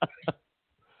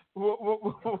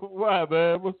 Why,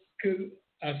 man? Because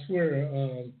I swear,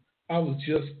 I was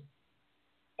just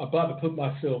about to put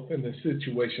myself in a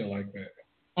situation like that.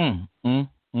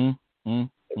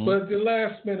 But the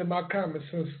last minute, my common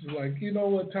sense was like, you know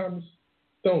what, Thomas?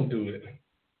 Don't do it.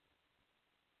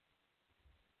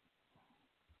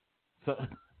 So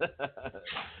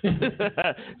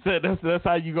that's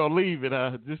how you gonna leave it,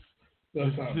 huh?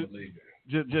 That's how I'm gonna leave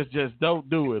it. Just don't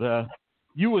do it, huh?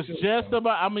 You was just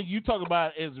about. I mean, you talk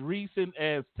about as recent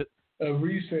as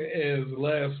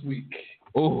last week.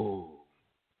 Oh,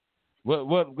 what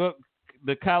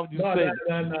the couch you say?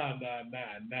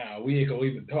 No. We ain't gonna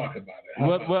even talk about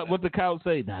it. What the couch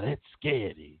say? Now that's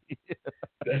scary.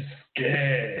 That's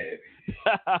scary.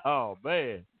 Oh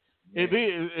man, it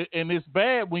is, and it's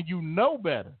bad when you know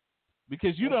better,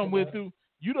 because you done went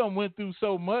through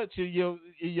so much in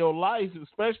your life,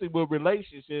 especially with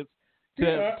relationships.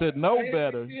 To know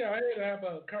better. Yeah, I had to have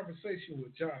a conversation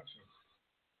with Johnson.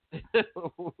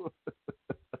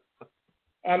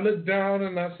 I looked down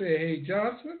and I said, "Hey,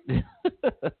 Johnson,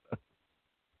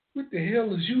 what the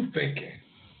hell is you thinking?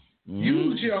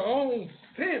 Use your own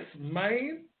sense,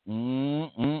 man."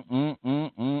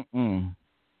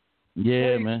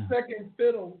 Yeah, play man. Second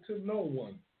fiddle to no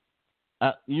one.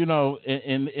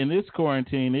 In this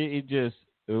quarantine, it just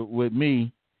with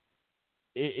me,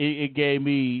 it gave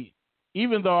me.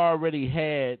 Even though I already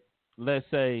had, let's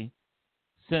say,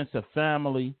 sense of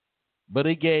family, but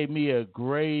it gave me a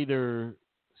greater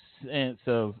sense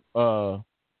of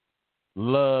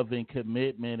love and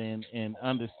commitment and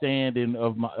understanding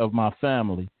of my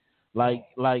family. Like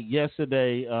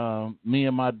yesterday, me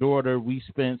and my daughter, we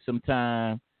spent some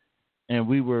time, and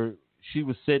we were she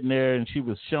was sitting there and she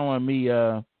was showing me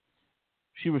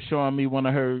one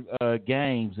of her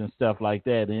games and stuff like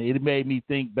that, and it made me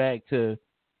think back to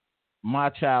my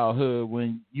childhood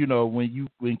when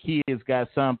kids got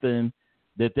something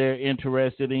that they're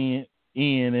interested in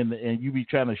and you be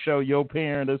trying to show your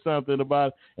parent or something about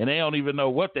it, and they don't even know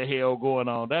what the hell going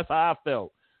on. That's how I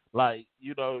felt. Like,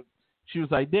 she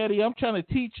was like, Daddy, I'm trying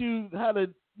to teach you how to,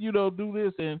 do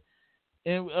this.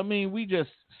 And I mean, we just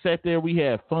sat there, we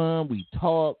had fun, we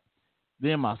talked.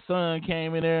 Then my son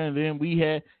came in there, and then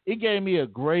it gave me a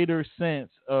greater sense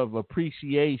of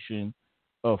appreciation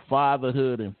of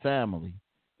fatherhood and family.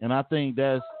 And I think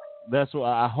that's what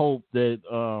I hope that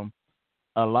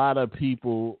a lot of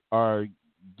people are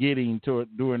getting to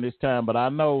during this time. But I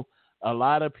know a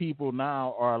lot of people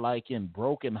now are like in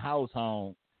broken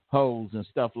households and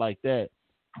stuff like that.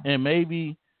 And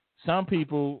maybe some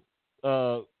people,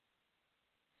 and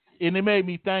it made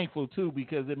me thankful too,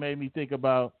 because it made me think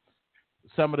about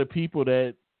some of the people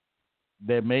that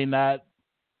may not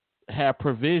have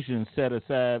provisions set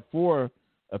aside for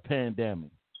a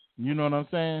pandemic. You know what I'm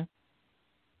saying?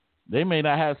 They may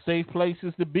not have safe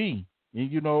places to be,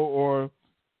 and, or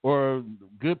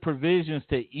good provisions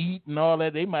to eat and all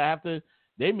that. They might have to.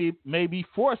 They may be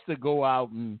forced to go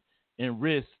out and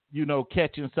risk,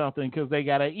 catching something because they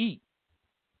gotta eat.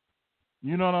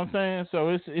 You know what I'm saying?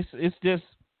 So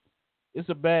it's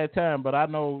a bad time. But I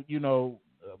know,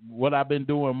 what I've been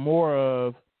doing more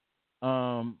of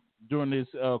during this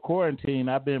quarantine.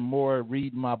 I've been more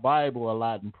reading my Bible a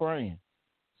lot and praying.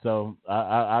 So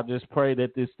I just pray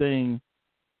that this thing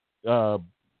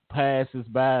passes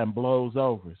by and blows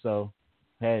over. So,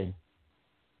 hey,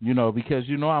 because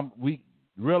I'm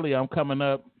coming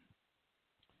up.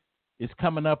 It's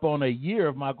coming up on a year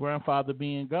of my grandfather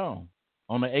being gone.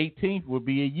 On the 18th would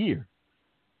be a year.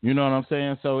 You know what I'm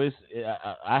saying? So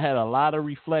I had a lot of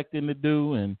reflecting to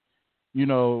do, and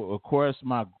of course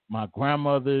my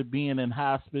grandmother being in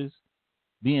hospice,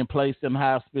 being placed in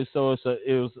hospice. So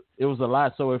it was a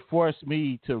lot. So it forced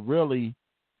me to really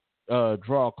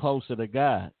draw closer to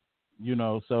God.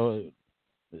 So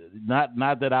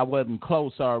not that I wasn't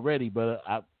close already, but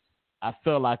I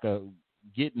felt like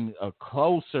getting a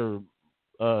closer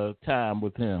time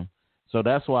with him. So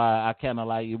that's why I kind of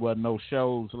like, it wasn't no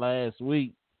shows last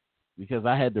week, because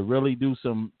I had to really do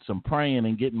some praying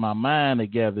and getting my mind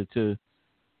together to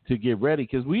get ready,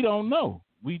 because we don't know.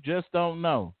 We just don't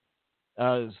know.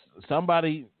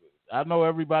 Somebody, I know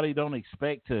everybody don't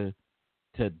expect to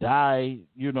die.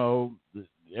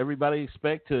 Everybody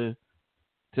expect to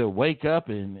wake up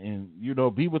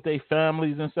and be with their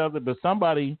families and stuff. But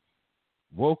somebody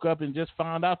woke up and just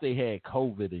found out they had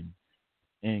COVID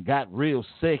and got real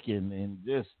sick and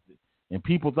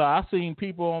people thought, I seen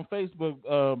people on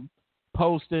Facebook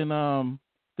posting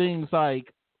things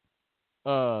like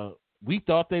we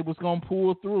thought they was gonna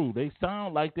pull through. They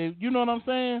sound like they, you know what I'm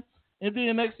saying? And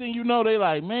then next thing you know, they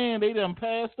like, man, they done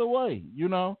passed away.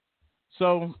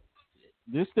 So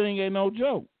this thing ain't no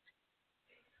joke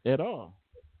at all.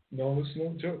 No, it's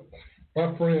no joke.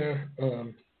 My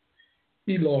friend,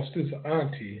 he lost his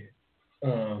auntie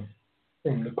from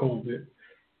the COVID.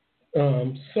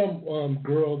 Some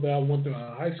girl that I went to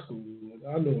high school with,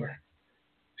 I know her.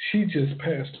 She just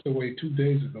passed away 2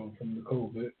 days ago from the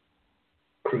COVID.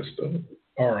 Krista,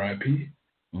 R.I.P.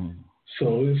 Mm.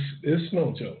 So it's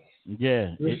no joke.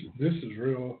 Yeah, this is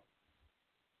real.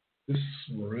 This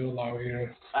is real out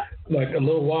here. Like a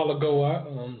little while ago,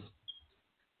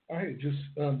 I just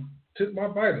took my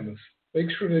vitamins.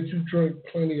 Make sure that you drink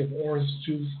plenty of orange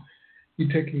juice.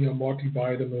 You're taking your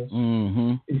multivitamins.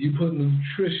 Mm-hmm. And you put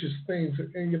nutritious things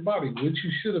in your body, which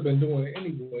you should have been doing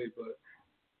anyway, but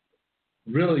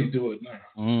really do it now.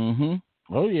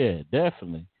 Mm-hmm. Oh, yeah,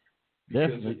 definitely.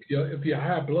 Because if your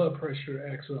high blood pressure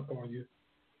acts up on you,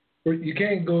 you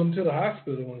can't go into the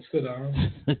hospital and sit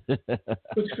down.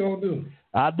 What you going to do?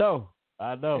 I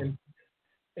know.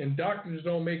 And doctors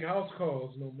don't make house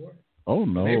calls no more. Oh,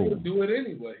 no. They will do it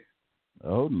anyway.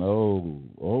 Oh,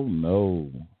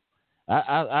 no.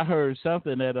 I heard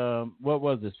something that, what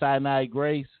was it, Sinai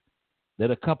Grace, that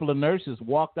a couple of nurses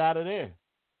walked out of there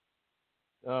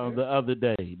the other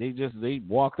day. They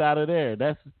walked out of there.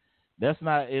 That's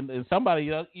not, and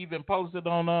somebody even posted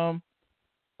on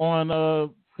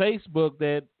Facebook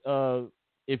that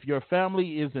if your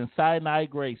family is in Sinai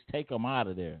Grace, take them out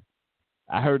of there.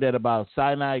 I heard that about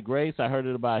Sinai Grace. I heard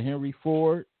it about Henry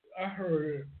Ford. I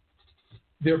heard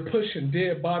they're pushing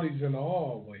dead bodies in the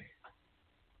hallway.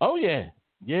 Oh, yeah.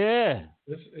 Yeah.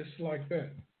 It's like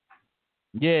that.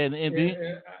 Yeah. And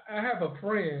I have a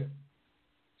friend,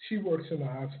 she works in the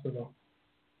hospital,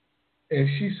 and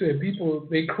she said people,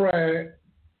 they cried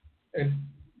and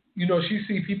she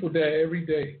see people die every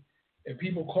day, and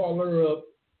people call her up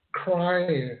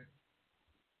crying.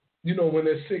 When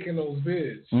they're sick in those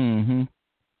beds. Mm-hmm.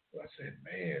 I said,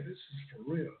 man, this is for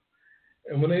real.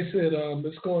 And when they said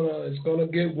it's gonna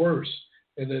get worse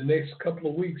in the next couple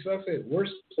of weeks, I said, worse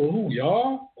for who,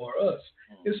 y'all or us?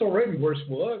 It's already worse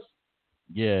for us.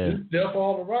 Yeah. There's death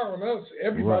all around us.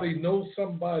 Everybody knows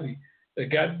somebody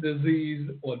that got the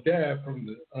disease or died from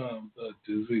the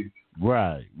disease.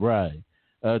 Right.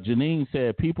 Janine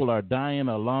said people are dying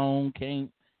alone,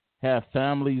 can't have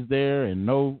families there, and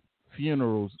no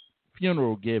funeral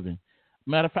giving.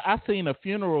 Matter of fact, I seen a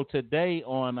funeral today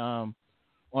on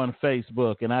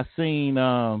Facebook, and I seen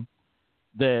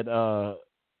that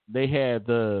they had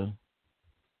the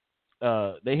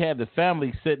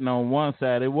family sitting on one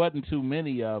side. It wasn't too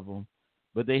many of them,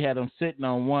 but they had them sitting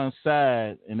on one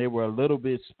side, and they were a little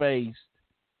bit spaced,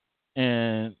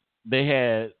 and they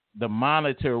had the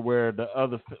monitor where the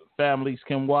other families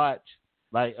can watch,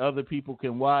 like other people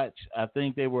can watch. I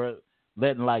think they were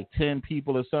letting like 10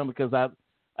 people or something, because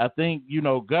I think,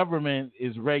 government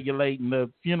is regulating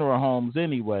the funeral homes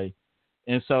anyway.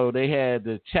 And so they had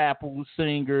the chapel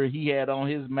singer. He had on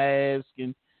his mask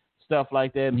and stuff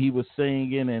like that, and he was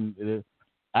singing. And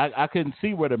I couldn't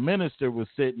see where the minister was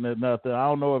sitting or nothing. I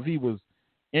don't know if he was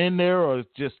in there or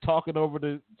just talking over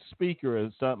the speaker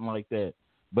or something like that.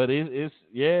 But it's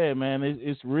man,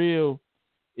 it's real.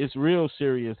 It's real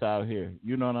serious out here.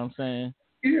 You know what I'm saying?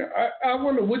 Yeah, I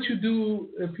wonder what you do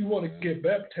if you want to get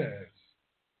baptized.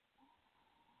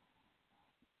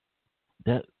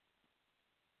 That's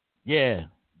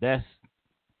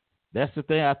the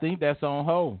thing. I think that's on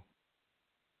hold.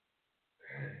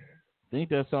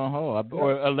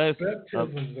 Or unless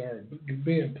baptisms are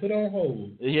being put on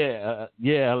hold.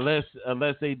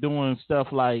 Unless they doing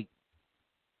stuff like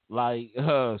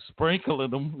sprinkling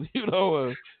them.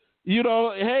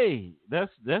 Hey,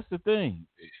 that's the thing.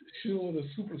 Sure, the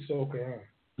super soaker.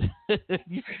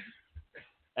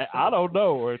 I don't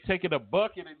know, or taking a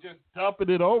bucket and just dumping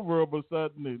it over them or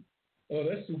something. Oh,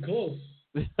 that's too close.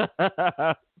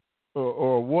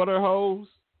 or a water hose.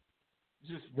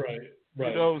 Just right.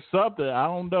 Something. I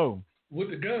don't know.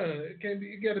 With the gun,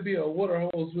 it got to be a water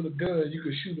hose with a gun. You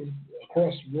could shoot them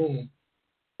across the room.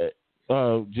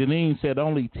 Janine said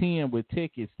only 10 with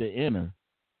tickets to enter.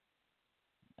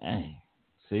 Dang.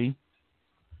 See,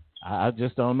 I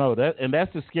just don't know that, and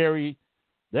that's the scary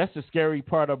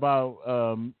part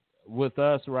about with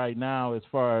us right now, as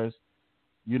far as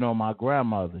my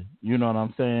grandmother. You know what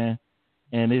I'm saying?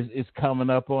 And it's coming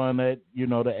up on that. The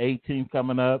 18th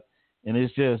coming up, and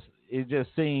it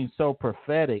just seems so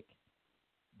prophetic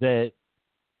that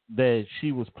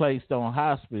she was placed on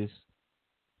hospice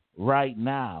right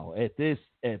now at this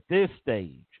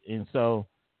stage. And so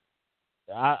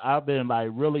I've been like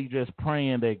really just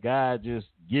praying that God just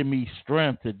give me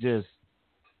strength to just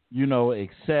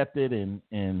accept it,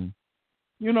 and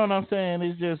you know what I'm saying.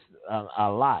 It's just a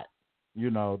lot,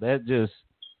 that just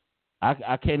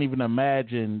I can't even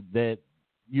imagine that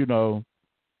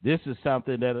this is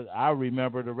something that I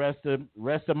remember the rest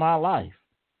of my life,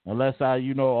 unless I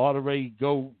already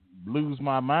go lose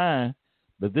my mind.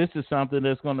 But this is something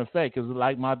that's going to affect, because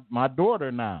like my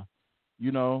daughter now,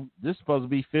 this is supposed to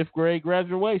be 5th grade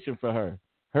graduation for her.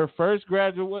 Her first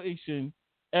graduation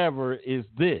ever is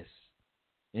this.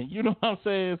 And you know what I'm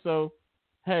saying? So,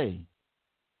 hey,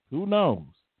 who knows?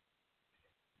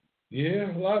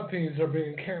 Yeah, a lot of things are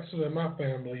being canceled in my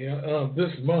family.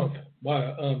 This month,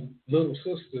 my little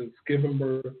sister's giving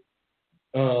birth.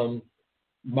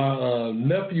 My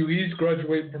nephew, he's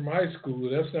graduating from high school.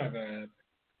 That's not going to happen.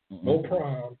 Mm-hmm. No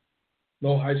prom,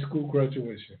 no high school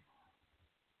graduation.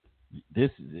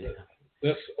 This is it.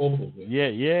 That's over with.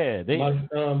 Yeah. This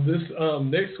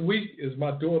next week is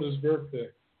my daughter's birthday.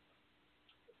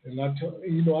 And I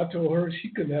told her she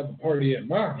couldn't have a party at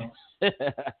my house.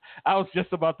 I was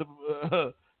just about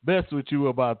to mess with you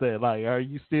about that. Like, are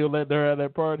you still letting her have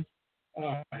that party?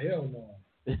 Hell no.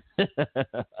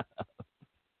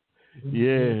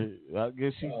 Yeah, I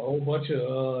guess a whole bunch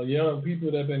of young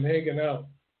people that have been hanging out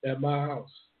at my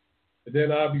house. And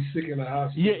then I'll be sick in the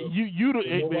hospital. Yeah,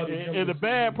 and the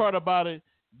bad part about it,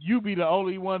 you be the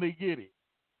only one to get it.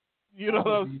 You know,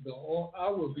 I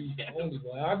would be the only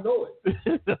one. I know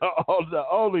it. the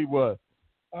only one.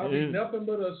 I'll be nothing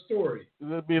but a story.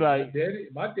 It'll be like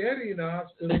my daddy in the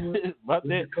hospital with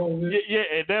COVID. Yeah,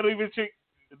 and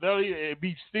they'll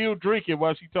be still drinking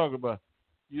while she talking about.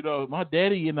 My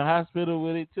daddy in the hospital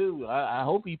with it too. I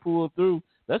hope he pulled through.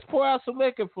 Let's pour out some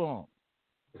liquor for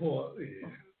him.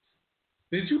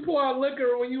 Did you pour out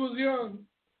liquor when you was young?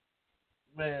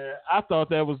 Man, I thought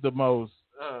that was the most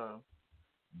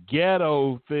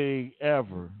ghetto thing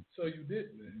ever. So you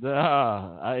didn't?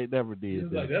 Nah, I ain't never did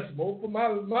that. Like, that's more for my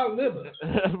liver.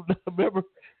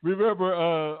 remember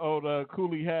on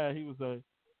Cooley High, he was like,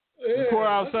 Yeah, pour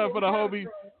out something for the homies.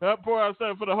 Pour out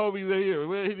something for the homies in here.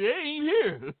 Well, they ain't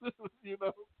here. You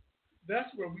know. That's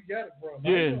where we got it from.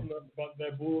 Yeah. I didn't know nothing about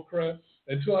that bull crap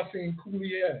until I seen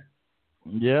Cooley High.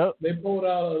 Yep. They pulled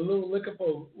out a little liquor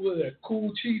for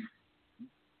Cool Chief.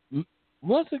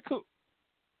 What's it cool?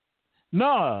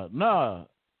 Nah.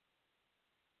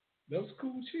 That was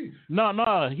Cool Chief.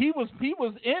 No. He was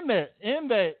in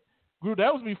that group.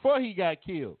 That was before he got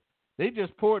killed. They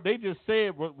just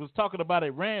said was talking about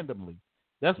it randomly.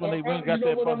 That's when they went and got that.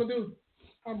 You know what I'm gonna do?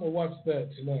 I'm gonna watch that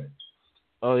tonight.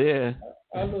 Oh yeah.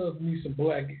 I love me some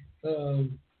black 60s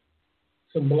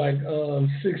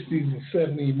and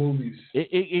 70s movies.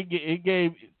 It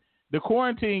gave the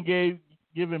quarantine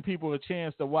giving people a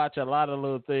chance to watch a lot of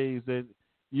little things that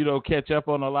catch up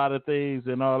on a lot of things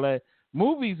and all that.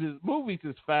 Movies is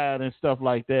fine and stuff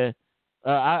like that.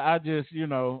 I just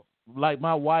like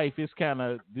my wife, this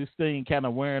thing kind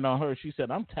of wearing on her. She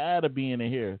said, "I'm tired of being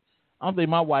in here." I don't think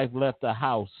my wife left the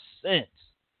house since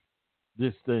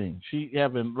this thing. She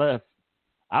haven't left.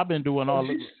 I've been doing all.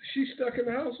 She's stuck in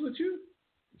the house with you.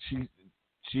 She's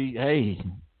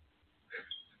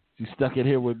stuck in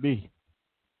here with me.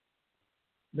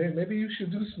 Maybe you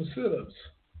should do some sit-ups.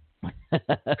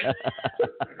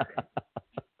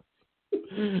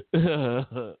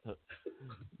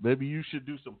 Maybe you should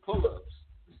do some pull-ups.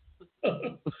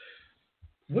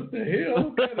 What the hell?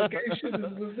 What kind of gay shit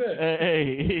was that?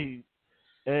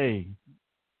 Hey.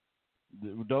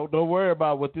 Don't worry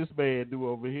about what this man do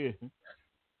over here.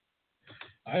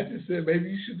 I just said maybe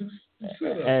you should do some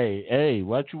sit-ups. Hey,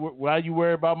 why you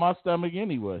worry about my stomach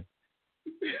anyway?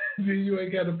 You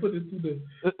ain't got to put it through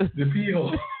the pee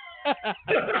hole.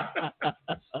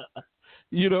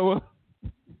 You know what?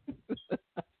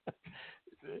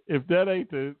 If that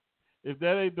ain't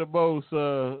the most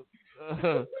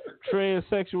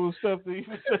transsexual stuff that you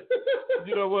say,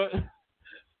 you know what?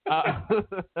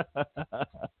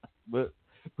 But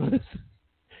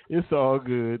it's all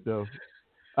good though.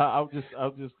 I'm just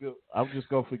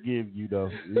gonna forgive you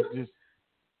though. It's just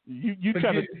you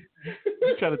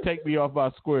try to take me off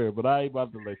my square, but I ain't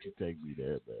about to let you take me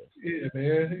there, man. Yeah,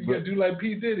 man. You gotta do like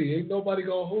P. Diddy. Ain't nobody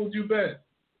gonna hold you back.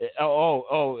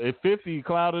 Oh, at 50,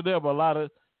 clouded up. A lot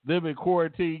of them in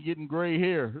quarantine getting gray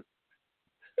hair.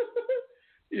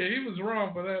 Yeah, he was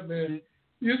wrong for that, man.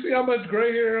 You see how much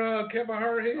gray hair Kevin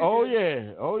Hart had? Oh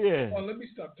yeah. Oh, let me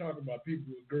stop talking about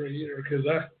people with gray hair because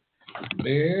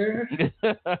man,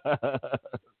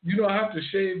 I have to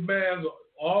shave man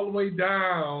all the way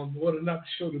down in order not to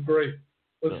show the gray.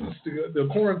 But since the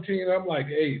quarantine, I'm like,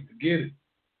 hey, forget it.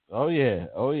 Oh yeah.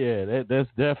 That's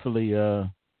definitely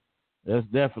a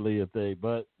thing.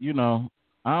 But I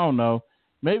don't know.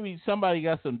 Maybe somebody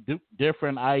got some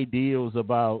different ideals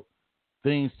about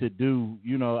things to do.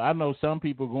 I know some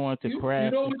people going to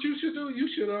craft. You know what you should do? You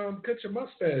should cut your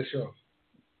mustache off.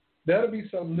 That'll be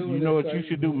something new. You know what you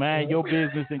should do? Mind your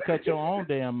business and cut your own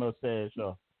damn mustache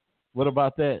off. What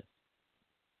about that?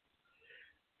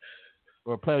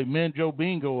 Or play Minjo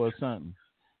Bingo or something.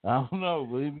 I don't know.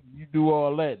 You do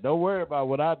all that. Don't worry about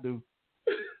what I do.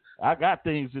 I got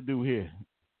things to do here.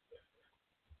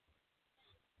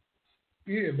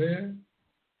 Yeah, man.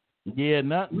 Yeah,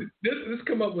 nothing. Let's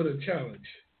come up with a challenge.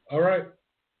 All right?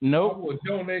 Nope. I will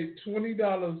donate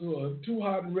 $20 or 2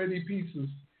 hot and ready pizzas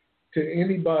to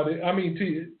anybody. I mean,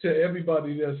 to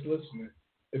everybody that's listening.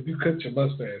 If you cut your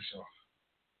mustache off,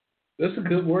 that's a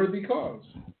good worthy cause.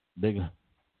 Bigger.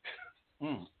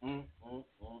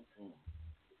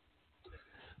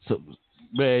 So,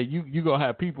 man, you gonna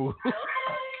have people.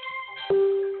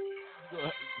 you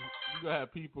gonna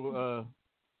have people.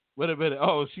 Wait a minute.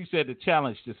 Oh, she said the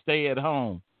challenge to stay at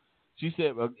home. She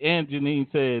said, and Janine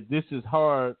said, this is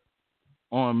hard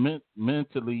on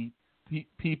mentally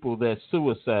people that's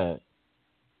suicide.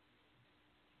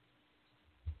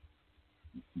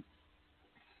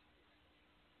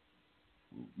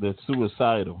 That's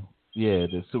suicidal. Yeah,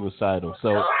 they're suicidal.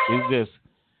 So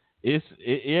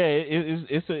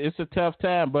it's a tough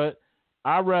time. But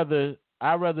I'd rather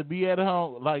be at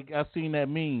home. Like I seen that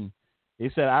meme. He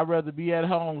said, I'd rather be at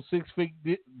home 6 feet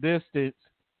distance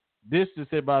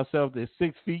in myself than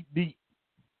 6 feet deep.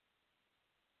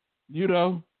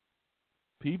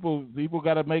 People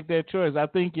got to make that choice. I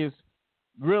think it's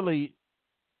really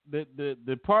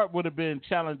the part would have been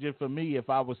challenging for me if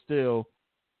I was still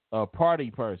a party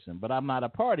person, but I'm not a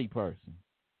party person.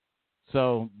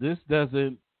 So this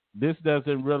doesn't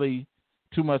really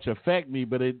too much affect me,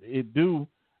 but I do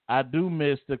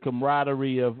miss the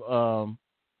camaraderie of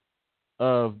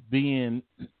of being,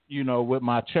 with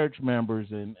my church members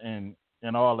and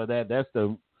all of that. That's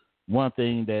the one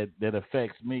thing that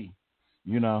affects me,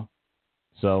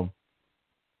 So,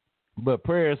 but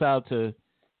prayers out to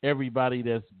everybody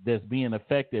that's being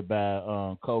affected by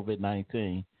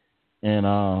COVID-19,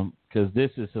 and because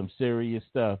this is some serious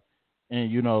stuff,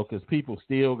 and because people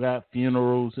still got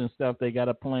funerals and stuff they got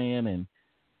to plan, and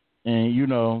and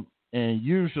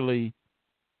usually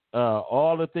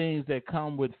all the things that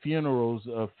come with funerals,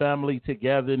 family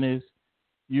togetherness,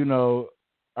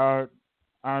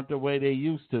 aren't the way they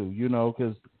used to,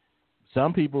 because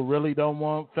some people really don't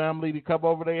want family to come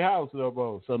over their house no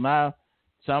more. So now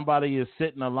somebody is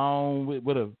sitting alone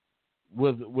with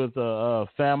a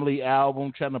family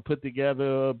album trying to put together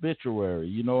an obituary,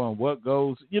 and what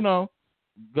goes in.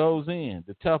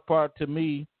 The tough part to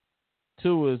me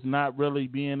too is not really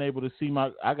being able to see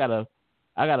I gotta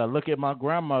look at my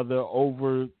grandmother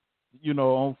over,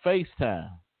 on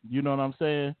FaceTime. You know what I'm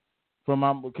saying?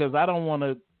 Because I don't want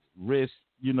to risk,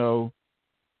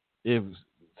 if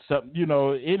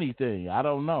something, anything. I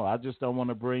don't know. I just don't want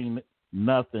to bring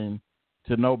nothing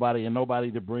to nobody and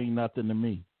nobody to bring nothing to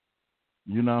me.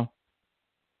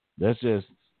 That's just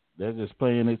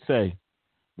playing it safe.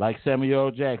 Like Samuel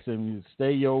L. Jackson,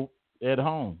 stay at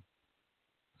home.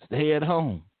 Stay at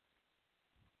home.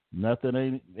 Nothing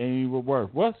ain't even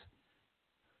worth. What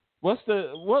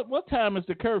time is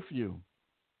the curfew?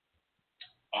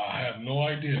 I have no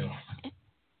idea.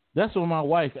 That's what my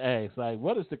wife asked. Like,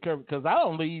 what is the curfew? Because I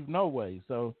don't leave no way.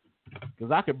 So, because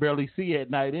I could barely see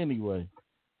at night anyway.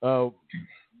 I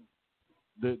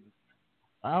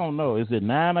don't know. Is it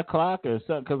 9 o'clock or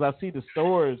something? Because I see the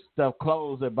stores stuff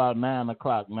close at about 9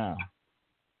 o'clock now.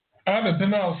 I haven't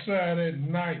been outside at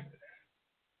night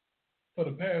for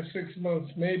the past 6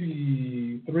 months,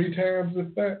 maybe 3 times,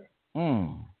 if that.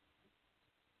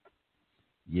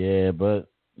 Yeah, but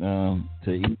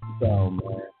to each his own,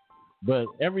 man. But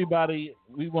everybody,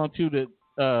 we want you to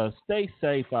stay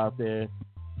safe out there.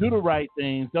 Do the right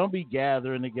things. Don't be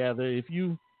gathering together. If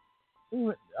you,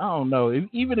 I don't know,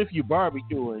 even if you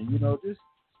barbecuing, just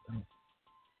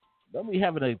don't be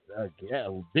having a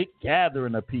big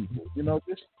gathering of people.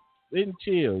 Just sit and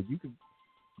chill. You can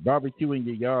barbecue in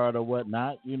your yard or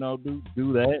whatnot.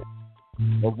 Do that.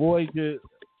 Avoid your.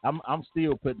 I'm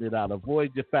still putting it out.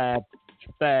 Avoid your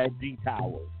 5G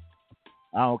towers.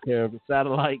 I don't care if it's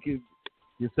satellite.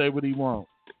 You say what he wants.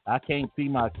 I can't see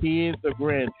my kids or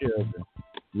grandchildren.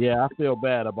 Yeah, I feel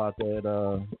bad about that,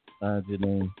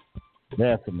 Janine.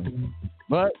 Definitely.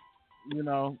 But,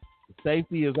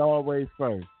 safety is always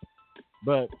first.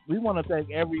 But we want to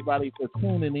thank everybody for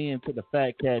tuning in to the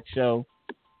Fat Cat Show.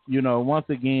 Once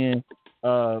again,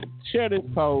 share this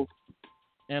post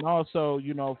and also,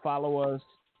 follow us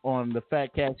on the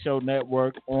Fat Cat Show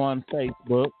Network on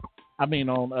Facebook. On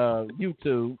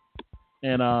YouTube.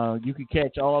 And you can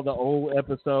catch all the old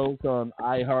episodes on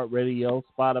iHeartRadio,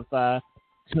 Spotify,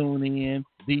 TuneIn,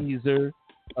 Deezer,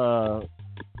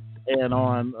 and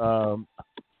on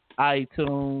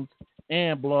iTunes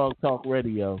and Blog Talk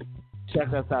Radio.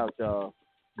 Check us out, y'all.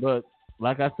 But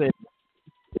like I said,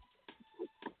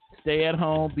 stay at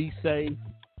home, be safe.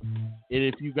 And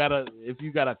if you got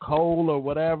a cold or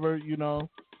whatever,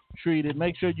 treat it.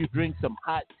 Make sure you drink some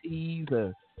hot teas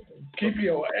or keep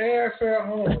your ass at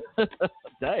home.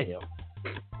 Damn.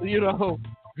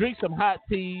 Drink some hot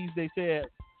teas. They said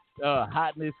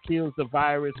hotness kills the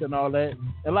virus and all that.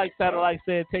 And like Satellite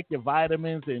said, take your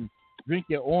vitamins and drink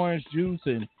your orange juice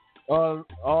and all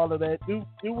of that. Do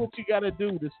what you got to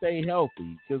do to stay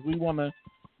healthy, because we want to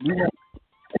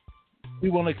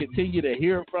continue to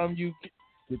hear from you,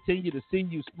 continue to see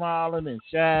you smiling and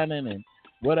shining and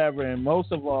whatever. And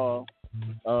most of all,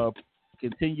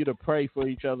 continue to pray for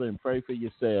each other and pray for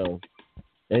yourselves.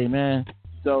 Amen.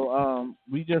 So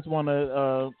we just want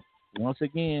to once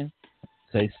again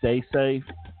say stay safe,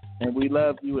 and we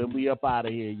love you, and we up out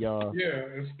of here, y'all. Yeah,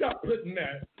 and stop putting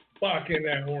that vodka in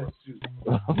that orange juice.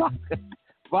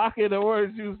 Vodka in the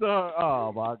orange juice.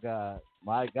 Oh my God.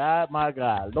 My God, my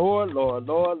God. Lord.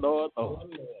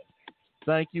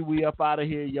 Thank you. We up out of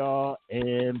here, y'all,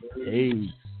 and peace.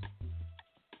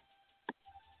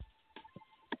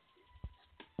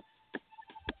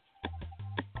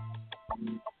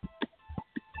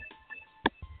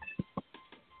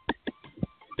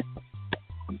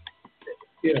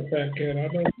 Yeah, Fat Cat, I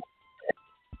don't